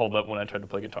even like hold up when I tried to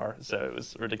play guitar. So it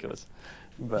was ridiculous.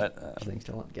 But things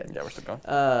still good. Yeah, we're still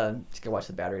going. Just go watch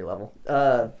the battery level.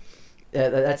 I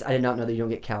did not know that you don't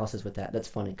get calluses with that. That's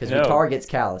funny because guitar gets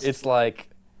callus. It's like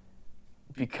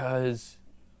because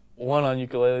one on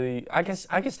ukulele. I guess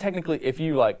technically, if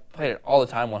you like played it all the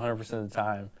time, 100% of the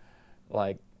time,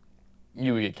 like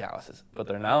you would get calluses. But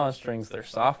they're nylon strings. They're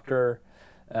softer,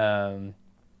 and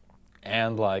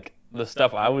like the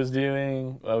stuff I was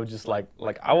doing, I was just like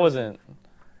I wasn't,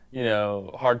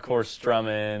 hardcore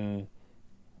strumming.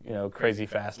 Crazy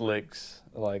fast licks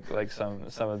like some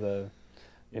of the,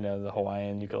 the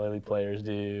Hawaiian ukulele players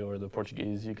do or the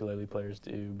Portuguese ukulele players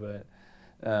do. But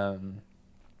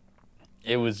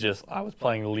it was just, I was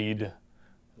playing lead,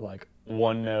 like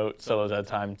 1 note solos at a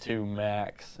time, 2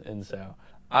 max. And so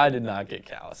I did not get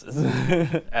calluses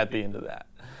at the end of that,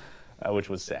 which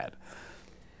was sad.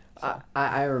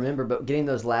 I remember, but getting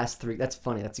those last 3, that's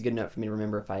funny. That's a good note for me to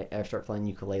remember if I ever start playing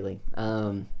ukulele.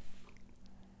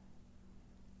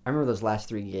 I remember those last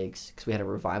 3 gigs because we had a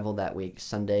revival that week,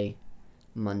 Sunday,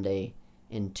 Monday,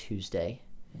 and Tuesday.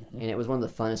 Mm-hmm. And it was one of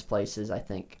the funnest places I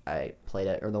think I played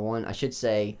at, or the one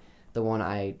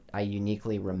I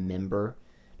uniquely remember.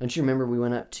 Don't you remember we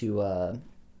went up to,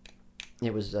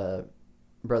 it was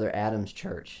Brother Adam's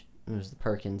church. It was the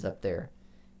Perkins up there.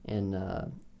 And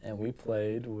we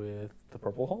played with the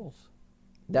Purple Holes.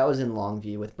 That was in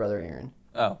Longview with Brother Aaron.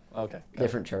 Oh, okay.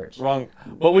 Different church. Wrong.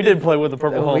 Well, we did play with the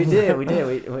Purple Holes. We did. We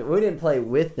didn't play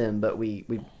with them, but we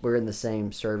were in the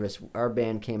same service. Our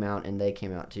band came out and they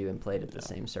came out too and played at the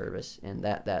same service, and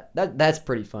that's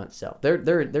pretty fun itself.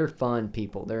 They're fun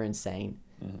people. They're insane.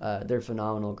 Mm-hmm. They're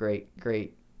phenomenal. Great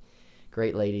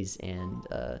ladies, and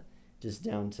just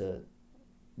down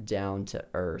to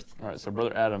earth. All right. So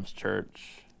Brother Adam's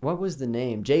church. What was the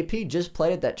name? JP just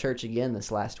played at that church again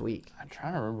this last week. I'm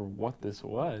trying to remember what this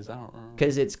was. I don't remember.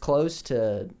 Because it's close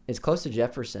to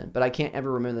Jefferson, but I can't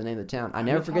ever remember the name of the town. I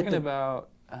never forget about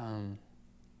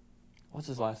what's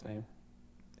his last name?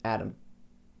 Adam.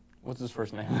 What's his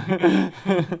first name?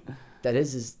 That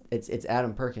is it's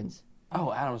Adam Perkins.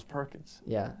 Oh, Adam's Perkins.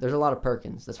 Yeah, there's a lot of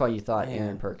Perkins. That's why you thought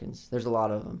Aaron Perkins. There's a lot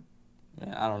of them.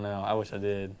 Yeah, I don't know. I wish I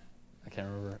did. I can't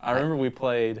remember. I remember we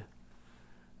played.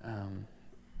 I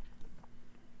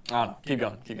don't know. Keep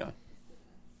going.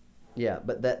 Yeah,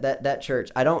 but that church,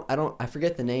 I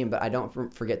forget the name, but I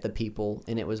don't forget the people,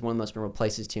 and it was one of the most memorable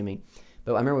places to me.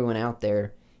 But I remember we went out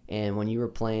there, and when you were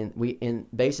playing,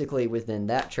 basically within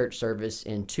that church service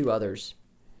and 2 others,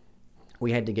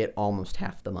 we had to get almost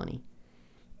half the money.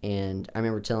 And I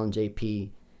remember telling JP,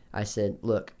 I said,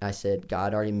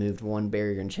 God already moved one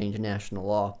barrier and changed national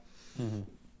law. Mm-hmm.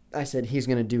 I said, he's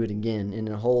going to do it again. In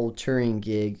a whole touring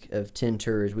gig of 10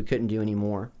 tours, we couldn't do any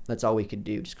more. That's all we could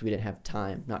do, just because we didn't have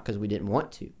time. Not because we didn't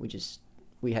want to.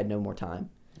 We had no more time.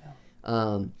 Yeah.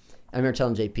 I remember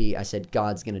telling JP, I said,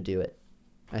 God's going to do it.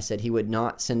 I said he would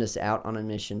not send us out on a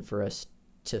mission for us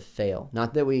to fail.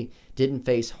 Not that we didn't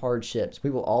face hardships. We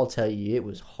will all tell you it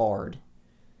was hard.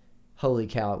 Holy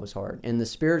cow, it was hard. And the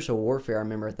spiritual warfare, I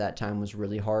remember at that time, was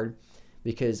really hard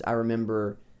because I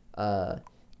remember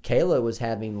Kayla was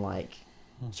having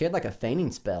she had a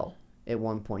fainting spell at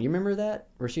one point. You remember that?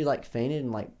 Where she fainted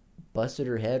and busted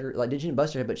her head, or did she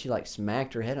bust her head, but she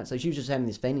smacked her head on. So she was just having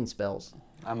these fainting spells.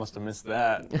 I must have missed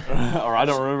that, or I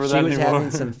don't remember that anymore. She was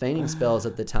having some fainting spells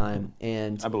at the time,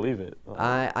 and I believe it.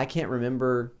 I can't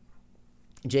remember.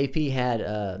 JP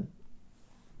had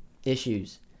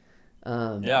issues.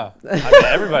 Yeah, I mean,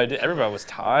 everybody was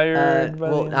tired.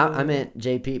 I meant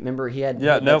JP. Remember he had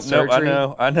surgery.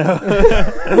 I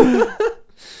know.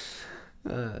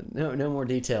 No more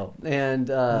detail. And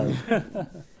I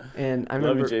remember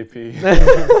love you,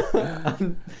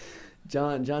 JP.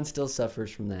 John still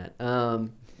suffers from that.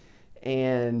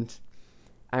 And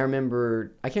I can't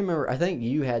remember, I think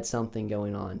you had something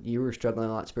going on. You were struggling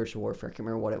a lot with spiritual warfare. I can't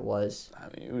remember what it was. I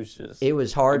mean, it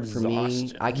was hard for me.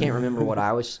 exhaustion. I can't remember what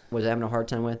I was having a hard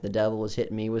time with. The devil was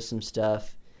hitting me with some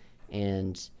stuff,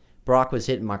 and Brock was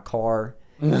hitting my car.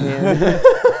 And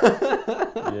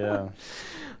Yeah.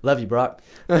 love you, Brock.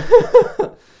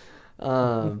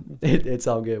 It's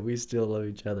all good. We still love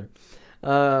each other.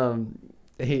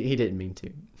 He didn't mean to.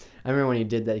 I remember when he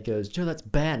did that, he goes, Joe, that's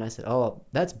bad. And I said, oh,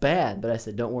 that's bad. But I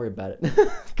said, don't worry about it.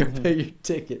 Go pay your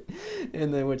ticket.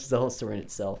 And then, which is the whole story in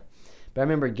itself. But I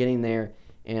remember getting there,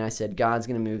 and I said, God's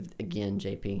going to move again,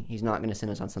 JP. He's not going to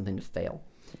send us on something to fail.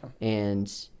 Yeah.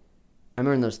 And I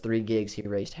remember in those 3 gigs, he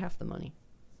raised half the money.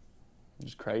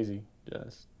 Just crazy.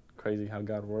 Just crazy how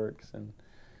God works. And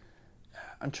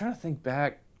I'm trying to think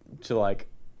back to, like,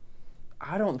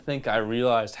 I don't think I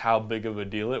realized how big of a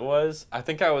deal it was. I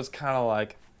think I was kind of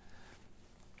like,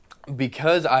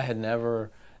 because I had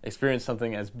never experienced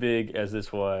something as big as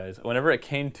this was, whenever it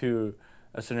came to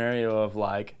a scenario of,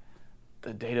 like,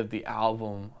 the date of the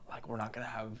album, like, we're not going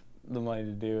to have the money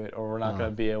to do it, or we're not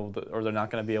going to be able to, or they're not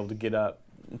going to be able to get up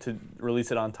to release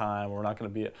it on time, or we're not going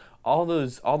to be, all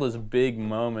those big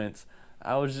moments,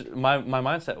 I was, my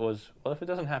mindset was, well, if it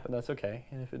doesn't happen, that's okay,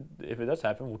 and if it does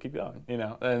happen, we'll keep going, you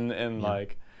know, and yeah.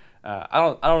 Like, I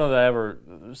don't know that I ever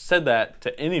said that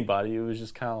to anybody. It was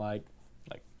just kind of like,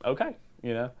 okay,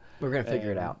 you know, we're gonna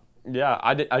figure it out. Yeah,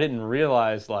 I didn't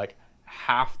realize, like,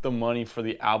 half the money for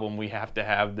the album, we have to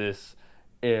have this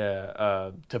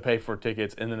to pay for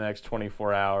tickets in the next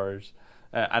 24 hours.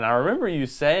 And I remember you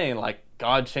saying, like,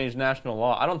 God changed national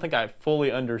law. I don't think I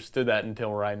fully understood that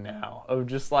until right now. Of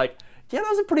just like, yeah, that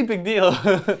was a pretty big deal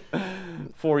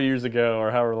 4 years ago, or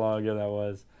however long ago that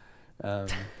was.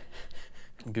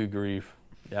 Good grief.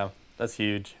 Yeah, that's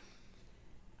huge.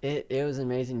 It was an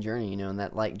amazing journey, you know, and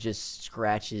that, like, just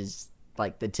scratches,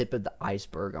 like, the tip of the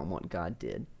iceberg on what God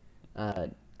did.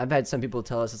 I've had some people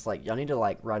tell us, it's like, y'all need to,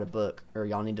 like, write a book, or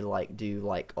y'all need to, like, do,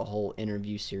 like, a whole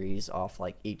interview series off,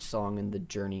 like, each song in the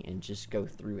journey and just go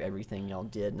through everything y'all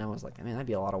did. And I was like, man, that'd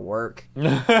be a lot of work.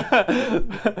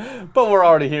 But we're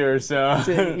already here, so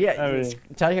yeah, I mean,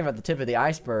 talking about the tip of the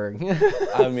iceberg.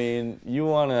 I mean, you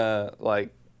want to,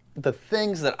 like, the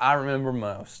things that I remember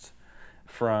most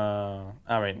from,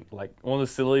 I mean, like, one of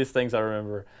the silliest things I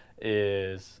remember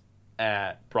is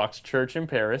at Brock's church in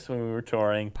Paris when we were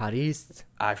touring. Paris.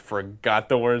 I forgot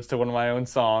the words to one of my own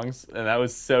songs, and that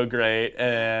was so great.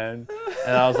 And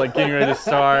I was, like, getting ready to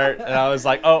start, and I was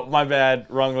like, oh, my bad,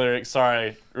 wrong lyric,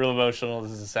 sorry, real emotional,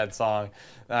 this is a sad song.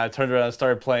 And I turned around and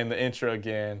started playing the intro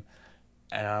again,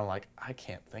 and I'm like, I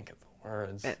can't think of the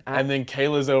words. And then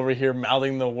Kayla's over here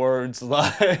mouthing the words.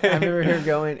 Like, I remember her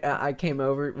going, I came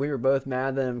over, we were both mad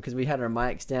at them because we had our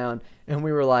mics down, and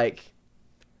we were like,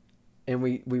 and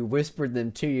we whispered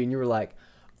them to you, and you were like,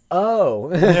 oh.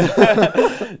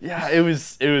 Yeah, it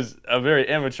was a very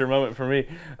amateur moment for me,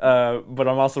 but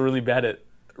I'm also really bad at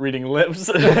reading lips.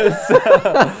 So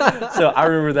I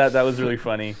remember that was really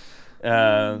funny.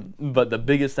 But the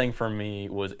biggest thing for me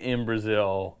was in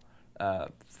Brazil,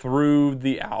 through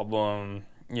the album.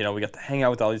 You know, we got to hang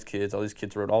out with all these kids. All these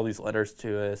kids wrote all these letters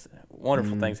to us.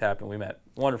 Wonderful things happened. We met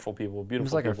wonderful people, beautiful people. It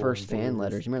was like our first fan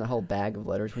letters. You remember the whole bag of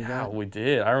letters we got? Yeah, we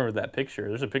did. I remember that picture.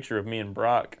 There's a picture of me and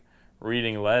Brock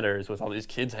reading letters with all these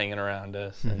kids hanging around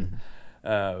us. And,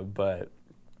 but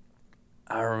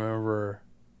I remember,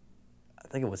 I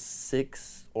think it was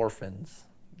 6 orphans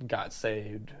got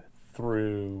saved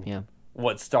through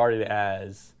what started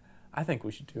as, I think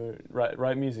we should do it,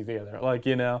 write music together, like,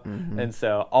 you know? And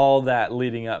so all that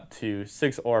leading up to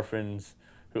 6 orphans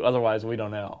who otherwise we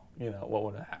don't know, you know, what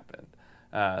would have happened.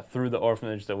 Through the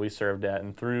orphanage that we served at,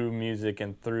 and through music,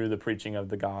 and through the preaching of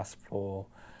the gospel,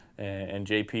 and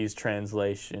JP's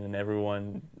translation, and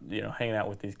everyone, you know, hanging out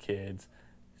with these kids,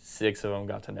 6 of them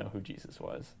got to know who Jesus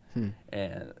was.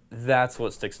 And that's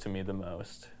what sticks to me the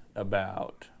most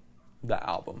about the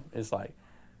album, is like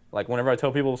whenever I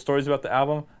tell people stories about the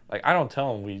album, like, I don't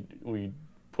tell them we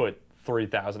put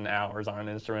 3,000 hours on an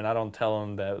instrument. I don't tell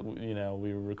them that, you know,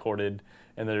 we recorded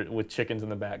and with chickens in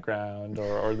the background,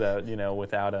 or that, you know,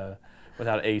 without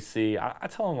AC. I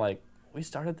tell them, like, we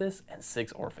started this and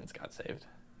 6 orphans got saved.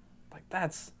 Like,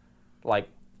 that's, like,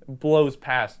 blows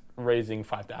past raising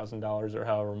 $5,000 or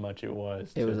however much it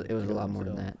was. It was a lot more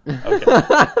than that.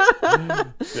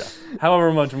 Okay. Yeah.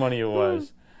 However much money it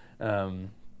was.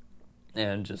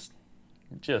 And just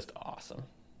awesome.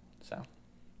 So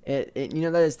it you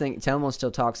know, that is the thing Telmo still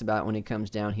talks about when he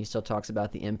comes down. He still talks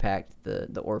about the impact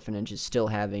the orphanage is still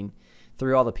having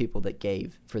through all the people that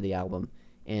gave for the album.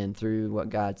 and through what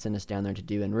God sent us down there to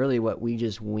do, and really what we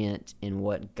just went and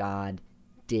what God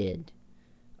did.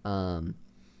 And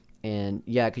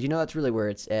yeah, because that's really where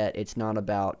it's at. It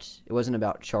wasn't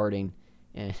about charting,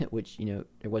 and which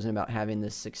it wasn't about having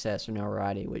this success or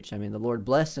notoriety, which the Lord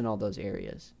blessed in all those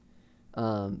areas.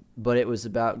 But it was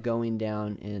about going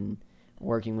down and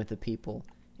working with the people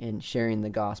and sharing the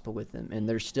gospel with them, and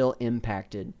they're still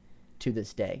impacted to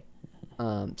this day.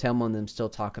 Telma and them still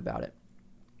talk about it,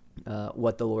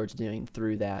 what the Lord's doing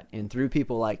through that, and through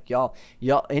people like y'all.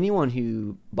 Anyone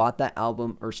who bought that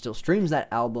album or still streams that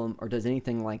album or does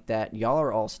anything like that, y'all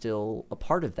are all still a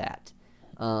part of that.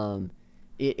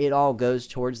 It all goes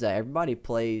towards that. Everybody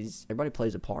plays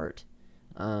a part.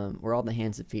 We're all the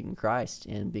hands and feet in Christ,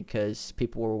 and because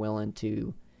people were willing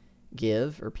to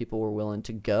give, or people were willing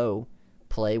to go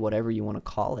play, whatever you want to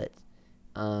call it,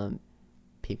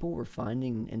 people were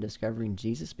finding and discovering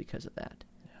Jesus because of that.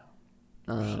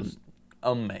 It's just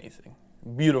amazing,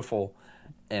 beautiful,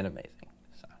 and amazing.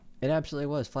 So. It absolutely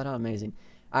was flat out amazing.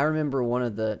 I remember one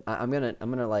of the. I'm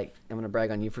gonna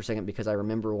brag on you for a second, because I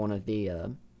remember one of the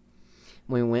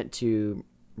when we went to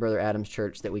Brother Adam's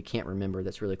church that we can't remember,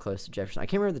 that's really close to Jefferson. I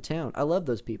can't remember the town. I love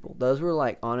those people. Those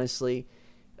were honestly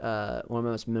one of my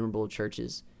most memorable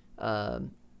churches. I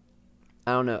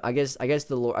don't know. I guess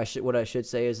the Lord. What I should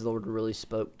say is the Lord really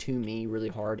spoke to me really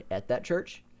hard at that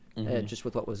church. Just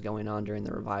with what was going on during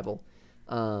the revival.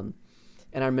 And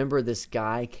I remember this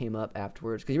guy came up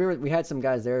afterwards, because you remember we had some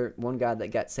guys there, one guy that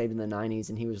got saved in the 90s,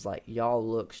 and he was like, y'all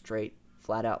look straight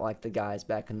flat out like the guys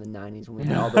back in the 90s when we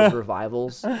had all those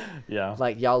revivals. Yeah.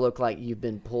 Like, y'all look like you've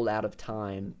been pulled out of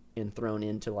time and thrown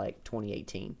into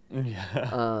 2018.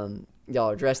 Yeah.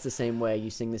 Y'all are dressed the same way. You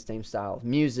sing the same style of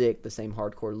music, the same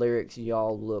hardcore lyrics.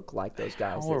 Y'all look like those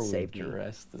guys that saved me. How were we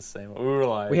dressed the same? We were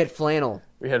like... We had flannel.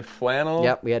 We had flannel?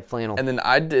 Yep, we had flannel. And then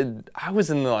I was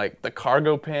in the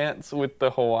cargo pants with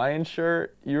the Hawaiian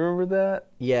shirt. You remember that?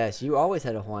 Yes, you always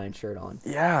had a Hawaiian shirt on.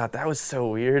 Yeah, that was so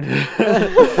weird.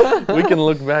 We can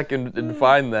look back and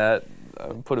find that,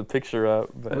 put a picture up.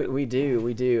 But. We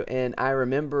do. And I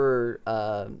remember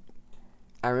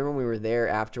when we were there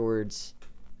afterwards...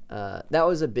 that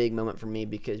was a big moment for me,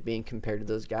 because being compared to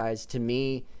those guys, to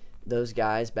me, those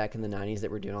guys back in the 90s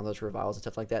that were doing all those revivals and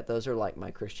stuff like that, those are like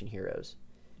my Christian heroes,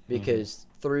 because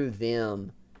through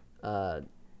them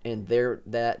and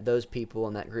those people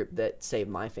in that group that saved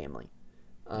my family,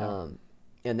 and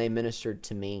they ministered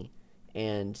to me,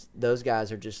 and those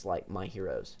guys are just like my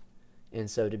heroes. And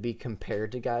so to be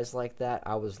compared to guys like that,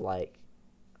 I was like,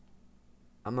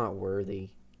 I'm not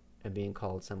worthy of being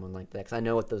called someone like that, because I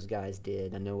know what those guys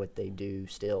did. I know what they do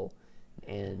still.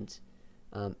 And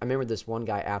I remember this one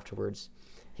guy afterwards.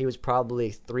 He was probably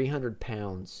 300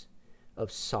 pounds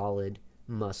of solid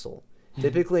muscle.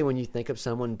 Typically, when you think of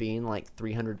someone being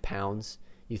 300 pounds,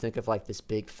 you think of this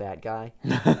big fat guy.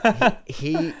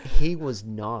 He was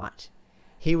not.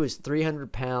 He was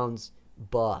 300 pounds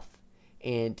buff,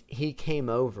 and he came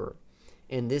over,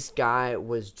 and this guy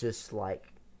was just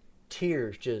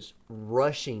tears just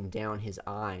rushing down his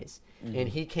eyes. And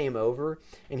he came over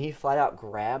and he flat out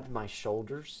grabbed my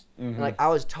shoulders. I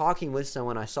was talking with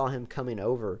someone, I saw him coming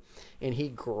over, and he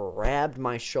grabbed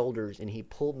my shoulders and he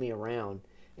pulled me around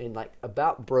and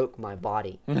about broke my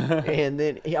body. And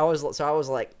then I was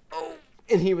like, oh,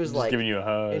 and he was just giving you a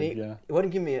hug. And he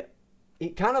wouldn't give me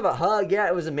kind of a hug. Yeah,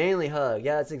 it was a manly hug.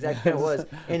 Yeah, that's exactly what it was.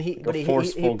 And he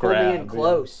pulled me in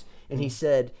close, and he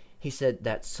said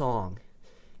that song.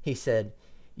 He said,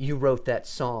 you wrote that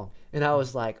song. And I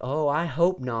was like, oh, I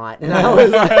hope not. And I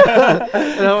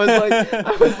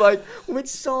was like, which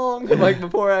song?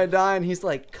 Before I die. And he's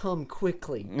like, come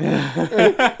quickly.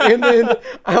 And then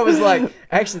I was like,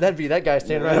 actually, that'd be that guy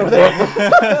standing right over there.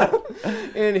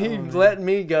 And he let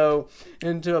me go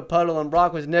into a puddle, and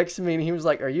Brock was next to me, and he was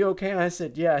like, are you okay? And I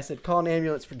said, yeah. I said, call an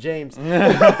ambulance for James.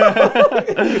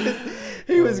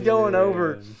 He was going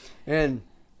over, and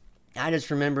I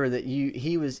just remember that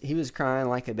he was crying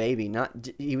like a baby.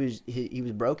 He was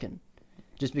broken,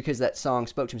 just because that song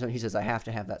spoke to him. He says, I have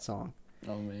to have that song.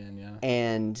 Oh man, yeah.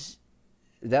 And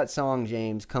that song,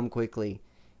 James, Come Quickly,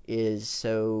 is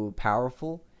so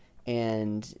powerful,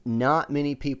 and not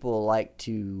many people like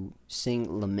to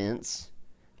sing laments.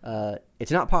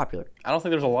 It's not popular. I don't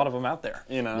think there's a lot of them out there,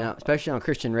 No, especially on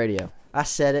Christian radio. I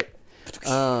said it,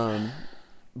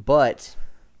 but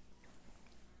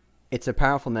it's a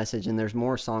powerful message, and there's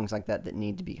more songs like that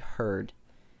need to be heard.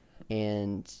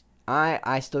 And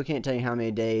I still can't tell you how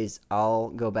many days I'll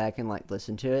go back and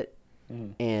listen to it,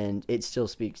 and it still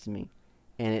speaks to me.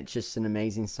 And it's just an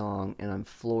amazing song, and I'm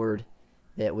floored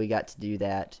that we got to do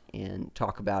that and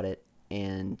talk about it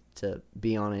and to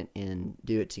be on it and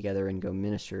do it together and go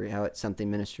minister, how it's something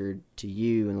ministered to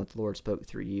you and what the Lord spoke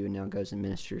through you and now goes and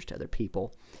ministers to other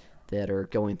people that are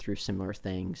going through similar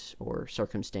things or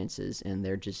circumstances, and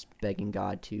they're just begging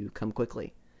God to come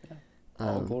quickly. Yeah.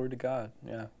 All glory to God.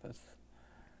 Yeah,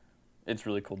 it's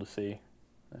really cool to see.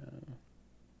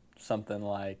 Something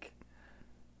like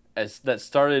that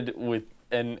started with,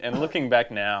 and looking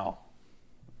back now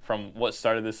from what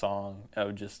started this song, I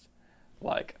would just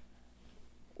like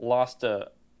lost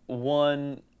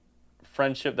one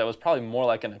friendship that was probably more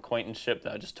like an acquaintanceship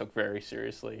that I just took very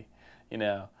seriously, you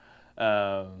know.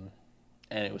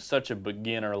 And it was such a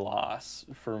beginner loss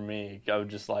for me. I was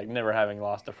just like never having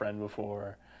lost a friend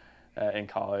before in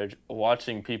college,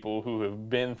 watching people who have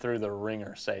been through the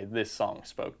ringer say, this song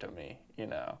spoke to me, you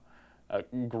know, a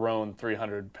grown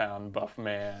 300-pound buff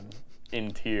man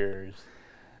in tears.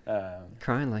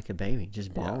 Crying like a baby,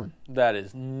 just bawling. Yeah, that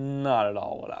is not at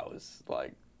all what I was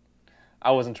like.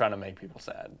 I wasn't trying to make people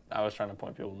sad. I was trying to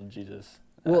point people to Jesus.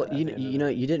 Well, you know,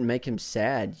 you didn't make him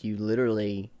sad. You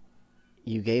literally,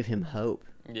 you gave him hope.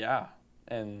 Yeah.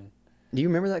 And do you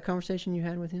remember that conversation you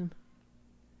had with him?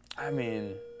 I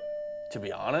mean, to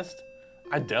be honest,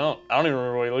 I don't even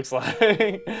remember what he looks like.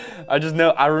 I just know,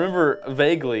 I remember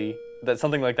vaguely that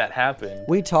something like that happened.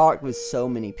 We talked with so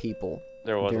many people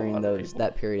during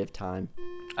that period of time.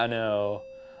 I know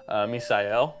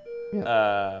Misael. Yep.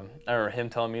 I remember him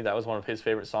telling me that was one of his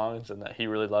favorite songs and that he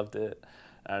really loved it.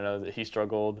 I know that he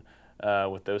struggled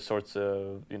with those sorts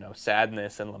of, you know,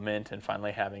 sadness and lament, and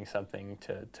finally having something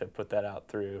to put that out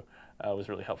through was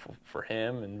really helpful for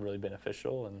him and really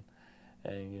beneficial.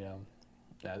 And you know,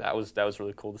 that was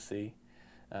really cool to see.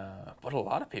 But a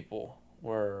lot of people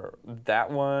were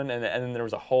that one, and then there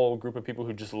was a whole group of people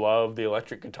who just loved the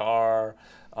electric guitar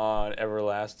on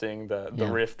Everlasting, the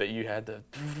riff that you had,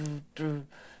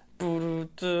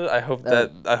 I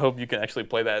hope you can actually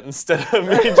play that instead of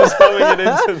me just humming it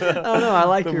into the. I don't know. I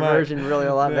like your mic. version really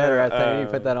a lot better. I think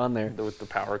you put that on there with the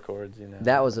power chords. You know,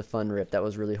 that was a fun riff. That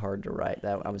was really hard to write.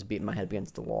 That I was beating my head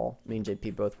against the wall. Me and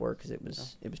JP both were, because it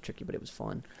was tricky, but it was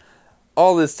fun.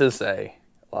 All this to say,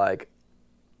 like,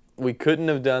 we couldn't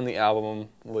have done the album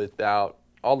without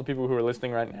all the people who are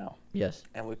listening right now. Yes,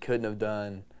 and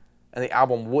and the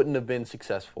album wouldn't have been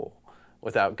successful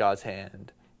without God's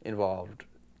hand involved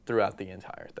throughout the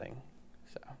entire thing.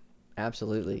 So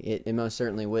absolutely, it most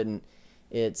certainly wouldn't.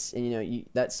 It's, and you know,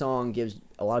 that song gives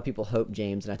a lot of people hope,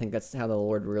 James, and I think that's how the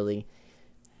Lord really.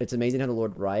 It's amazing how the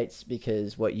Lord writes,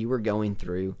 because what you were going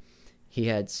through, He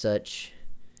had such.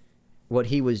 What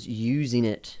He was using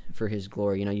it for His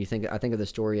glory. You know, I think of the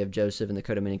story of Joseph in the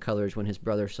coat of many colors when his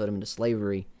brother sold him into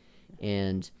slavery,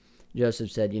 and Joseph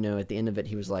said, you know, at the end of it,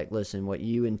 he was like, "Listen, what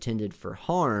you intended for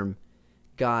harm,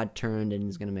 God turned and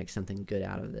is going to make something good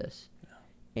out of this."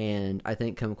 Yeah. And I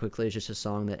think "Come Quickly" is just a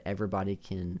song that everybody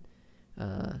can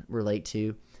relate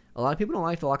to. A lot of people don't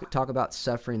like to talk about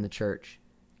suffering in the church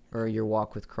or your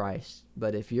walk with Christ,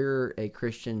 but if you're a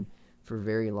Christian for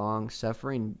very long,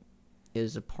 suffering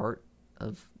is a part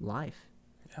of life.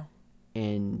 Yeah.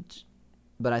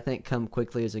 But I think "Come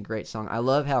Quickly" is a great song. I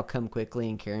love how "Come Quickly"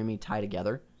 and "Carry Me" tie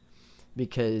together,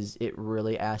 because it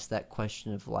really asks that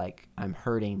question of, like, I'm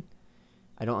hurting,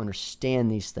 I don't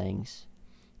understand these things,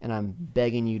 and I'm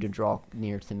begging you to draw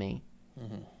near to me,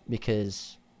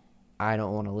 because I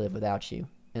don't want to live without you,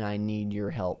 and I need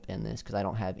your help in this because I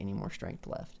don't have any more strength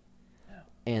left. Yeah.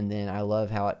 And then I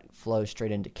love how it flows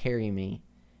straight into "Carry Me,"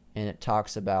 and it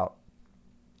talks about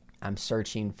I'm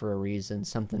searching for a reason,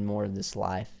 something more in this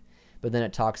life. But then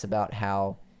it talks about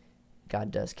how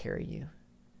God does carry you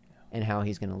and how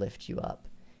He's going to lift you up.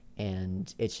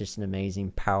 And it's just an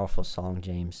amazing, powerful song,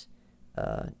 James.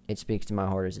 It speaks to my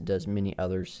heart as it does many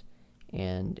others.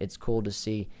 And it's cool to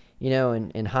see. You know,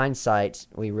 in hindsight,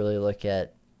 we really look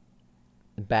at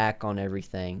back on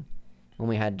everything when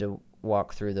we had to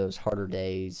walk through those harder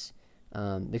days.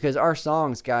 Because our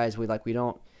songs, guys,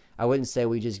 I wouldn't say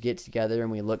we just get together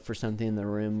and we look for something in the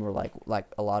room. We're like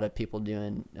a lot of people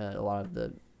doing a lot of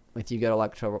the. If you go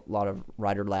to a lot of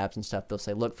writer labs and stuff, they'll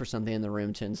say look for something in the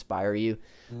room to inspire you.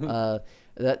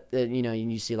 Mm-hmm. You know,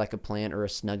 you see like a plant or a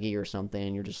Snuggie or something,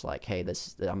 and you're just like, hey,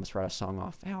 I must write a song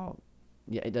off. How?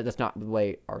 Yeah, that's not the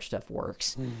way our stuff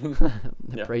works.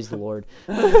 Praise the Lord.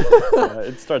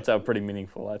 It starts out pretty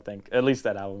meaningful, I think. At least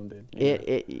that album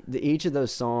did. Each of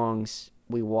those songs,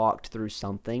 we walked through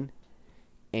something.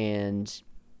 And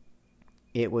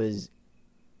it was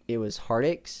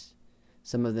heartaches.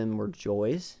 Some of them were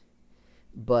joys.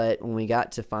 But when we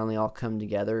got to finally all come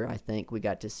together, I think we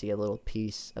got to see a little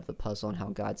piece of the puzzle on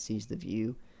how God sees the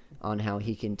view, on how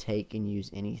He can take and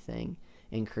use anything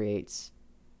and creates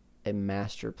a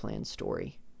master plan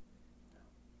story.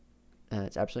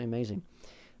 It's absolutely amazing.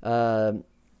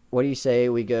 What do you say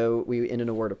we end in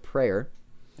a word of prayer,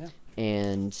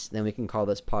 and then we can call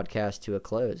this podcast to a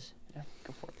close. Yeah,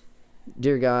 go for it.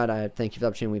 Dear God, I thank you for the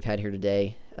opportunity we've had here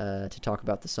today to talk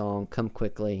about the song Come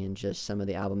Quickly and just some of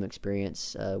the album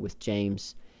experience with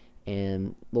James.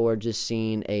 And Lord, just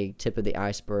seeing a tip of the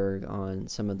iceberg on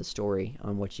some of the story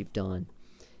on what you've done.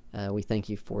 We thank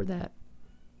you for that,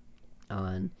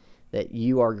 that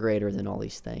you are greater than all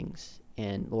these things.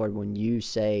 And Lord, when you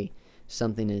say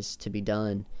something is to be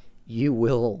done, you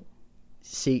will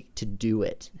seek to do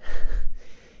it.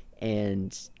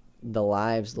 And the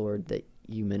lives, Lord, that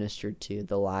you ministered to,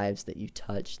 the lives that you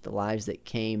touched, the lives that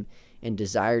came and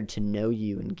desired to know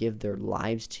you and give their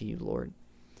lives to you, Lord.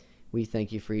 We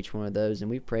thank you for each one of those, and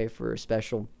we pray for a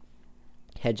special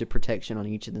hedge of protection on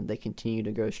each of them. They continue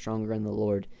to grow stronger in the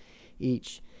Lord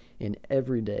each and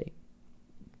every day.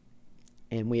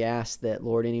 And we ask that,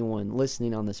 Lord, anyone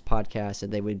listening on this podcast,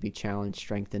 that they would be challenged,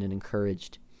 strengthened, and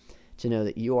encouraged to know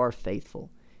that you are faithful.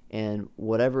 And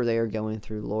whatever they are going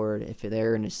through, Lord, if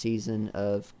they're in a season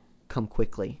of come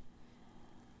quickly,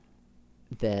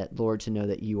 that, Lord, to know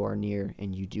that you are near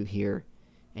and you do hear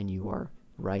and you are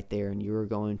right there and you are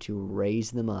going to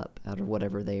raise them up out of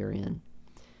whatever they are in.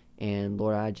 And,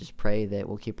 Lord, I just pray that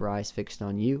we'll keep our eyes fixed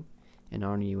on you and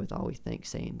honor you with all we think,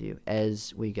 say, and do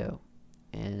as we go.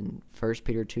 And 1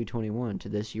 Peter 2:21, to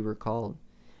this you were called,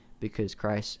 because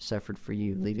Christ suffered for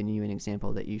you, leaving you an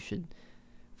example that you should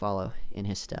follow in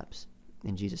his steps.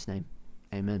 In Jesus' name,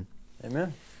 amen.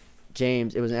 Amen.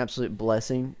 James, it was an absolute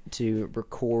blessing to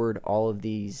record all of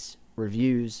these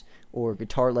reviews or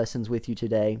guitar lessons with you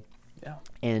today. Yeah.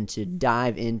 And to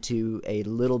dive into a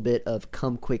little bit of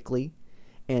Come Quickly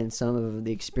and some of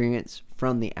the experience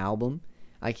from the album.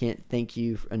 I can't thank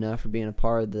you enough for being a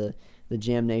part of the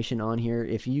Jam Nation on here.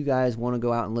 If you guys want to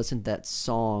go out and listen to that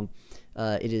song,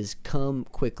 it is Come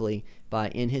Quickly by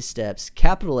In His Steps,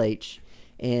 capital H,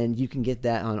 and you can get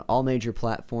that on all major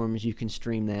platforms. You can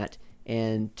stream that.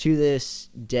 And to this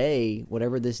day,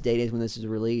 whatever this date is when this is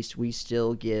released, we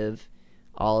still give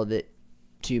all of it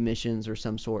to missions or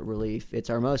some sort of relief. It's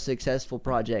our most successful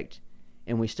project,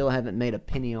 and we still haven't made a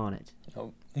penny on it.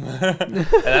 Oh. And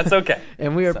that's okay.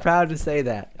 And we are proud to say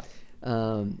that,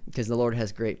 because the Lord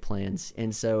has great plans.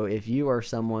 And so if you are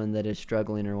someone that is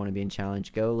struggling or want to be in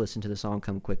challenge, go listen to the song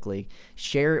Come Quickly.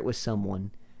 Share it with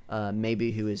someone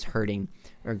maybe who is hurting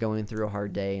or going through a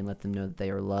hard day, and let them know that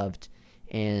they are loved.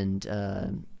 And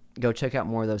go check out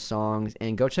more of those songs,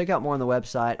 and go check out more on the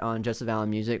website on Joseph Allen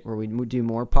Music, where we do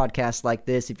more podcasts like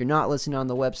this. If you're not listening on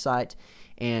the website,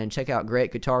 and check out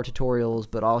great guitar tutorials,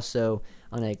 but also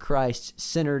on a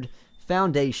Christ-centered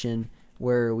foundation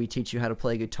where we teach you how to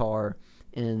play guitar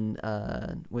in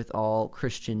with all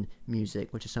Christian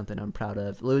music, which is something I'm proud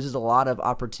of. Loses a lot of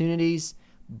opportunities,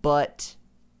 but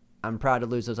I'm proud to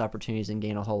lose those opportunities and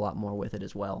gain a whole lot more with it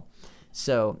as well.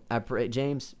 So I pray,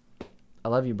 James, I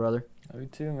love you, brother. Love you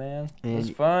too, man. And It was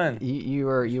fun. You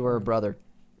are a brother.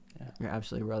 Yeah. You're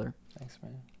absolutely a brother. Thanks,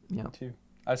 man. Yeah. You too.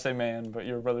 I say man, but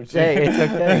you're a brother too. Hey, it's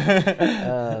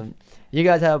okay. You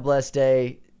guys have a blessed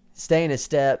day. Stay in his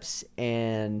steps,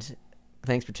 and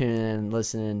thanks for tuning in and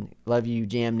listening. Love you,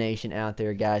 Jam Nation out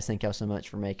there, guys. Thank y'all so much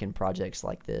for making projects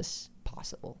like this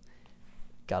possible.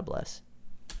 God bless.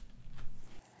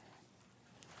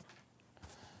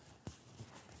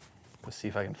 Let's see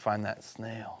if I can find that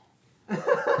snail.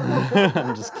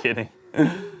 I'm just kidding. All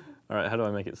right, how do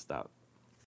I make it stop?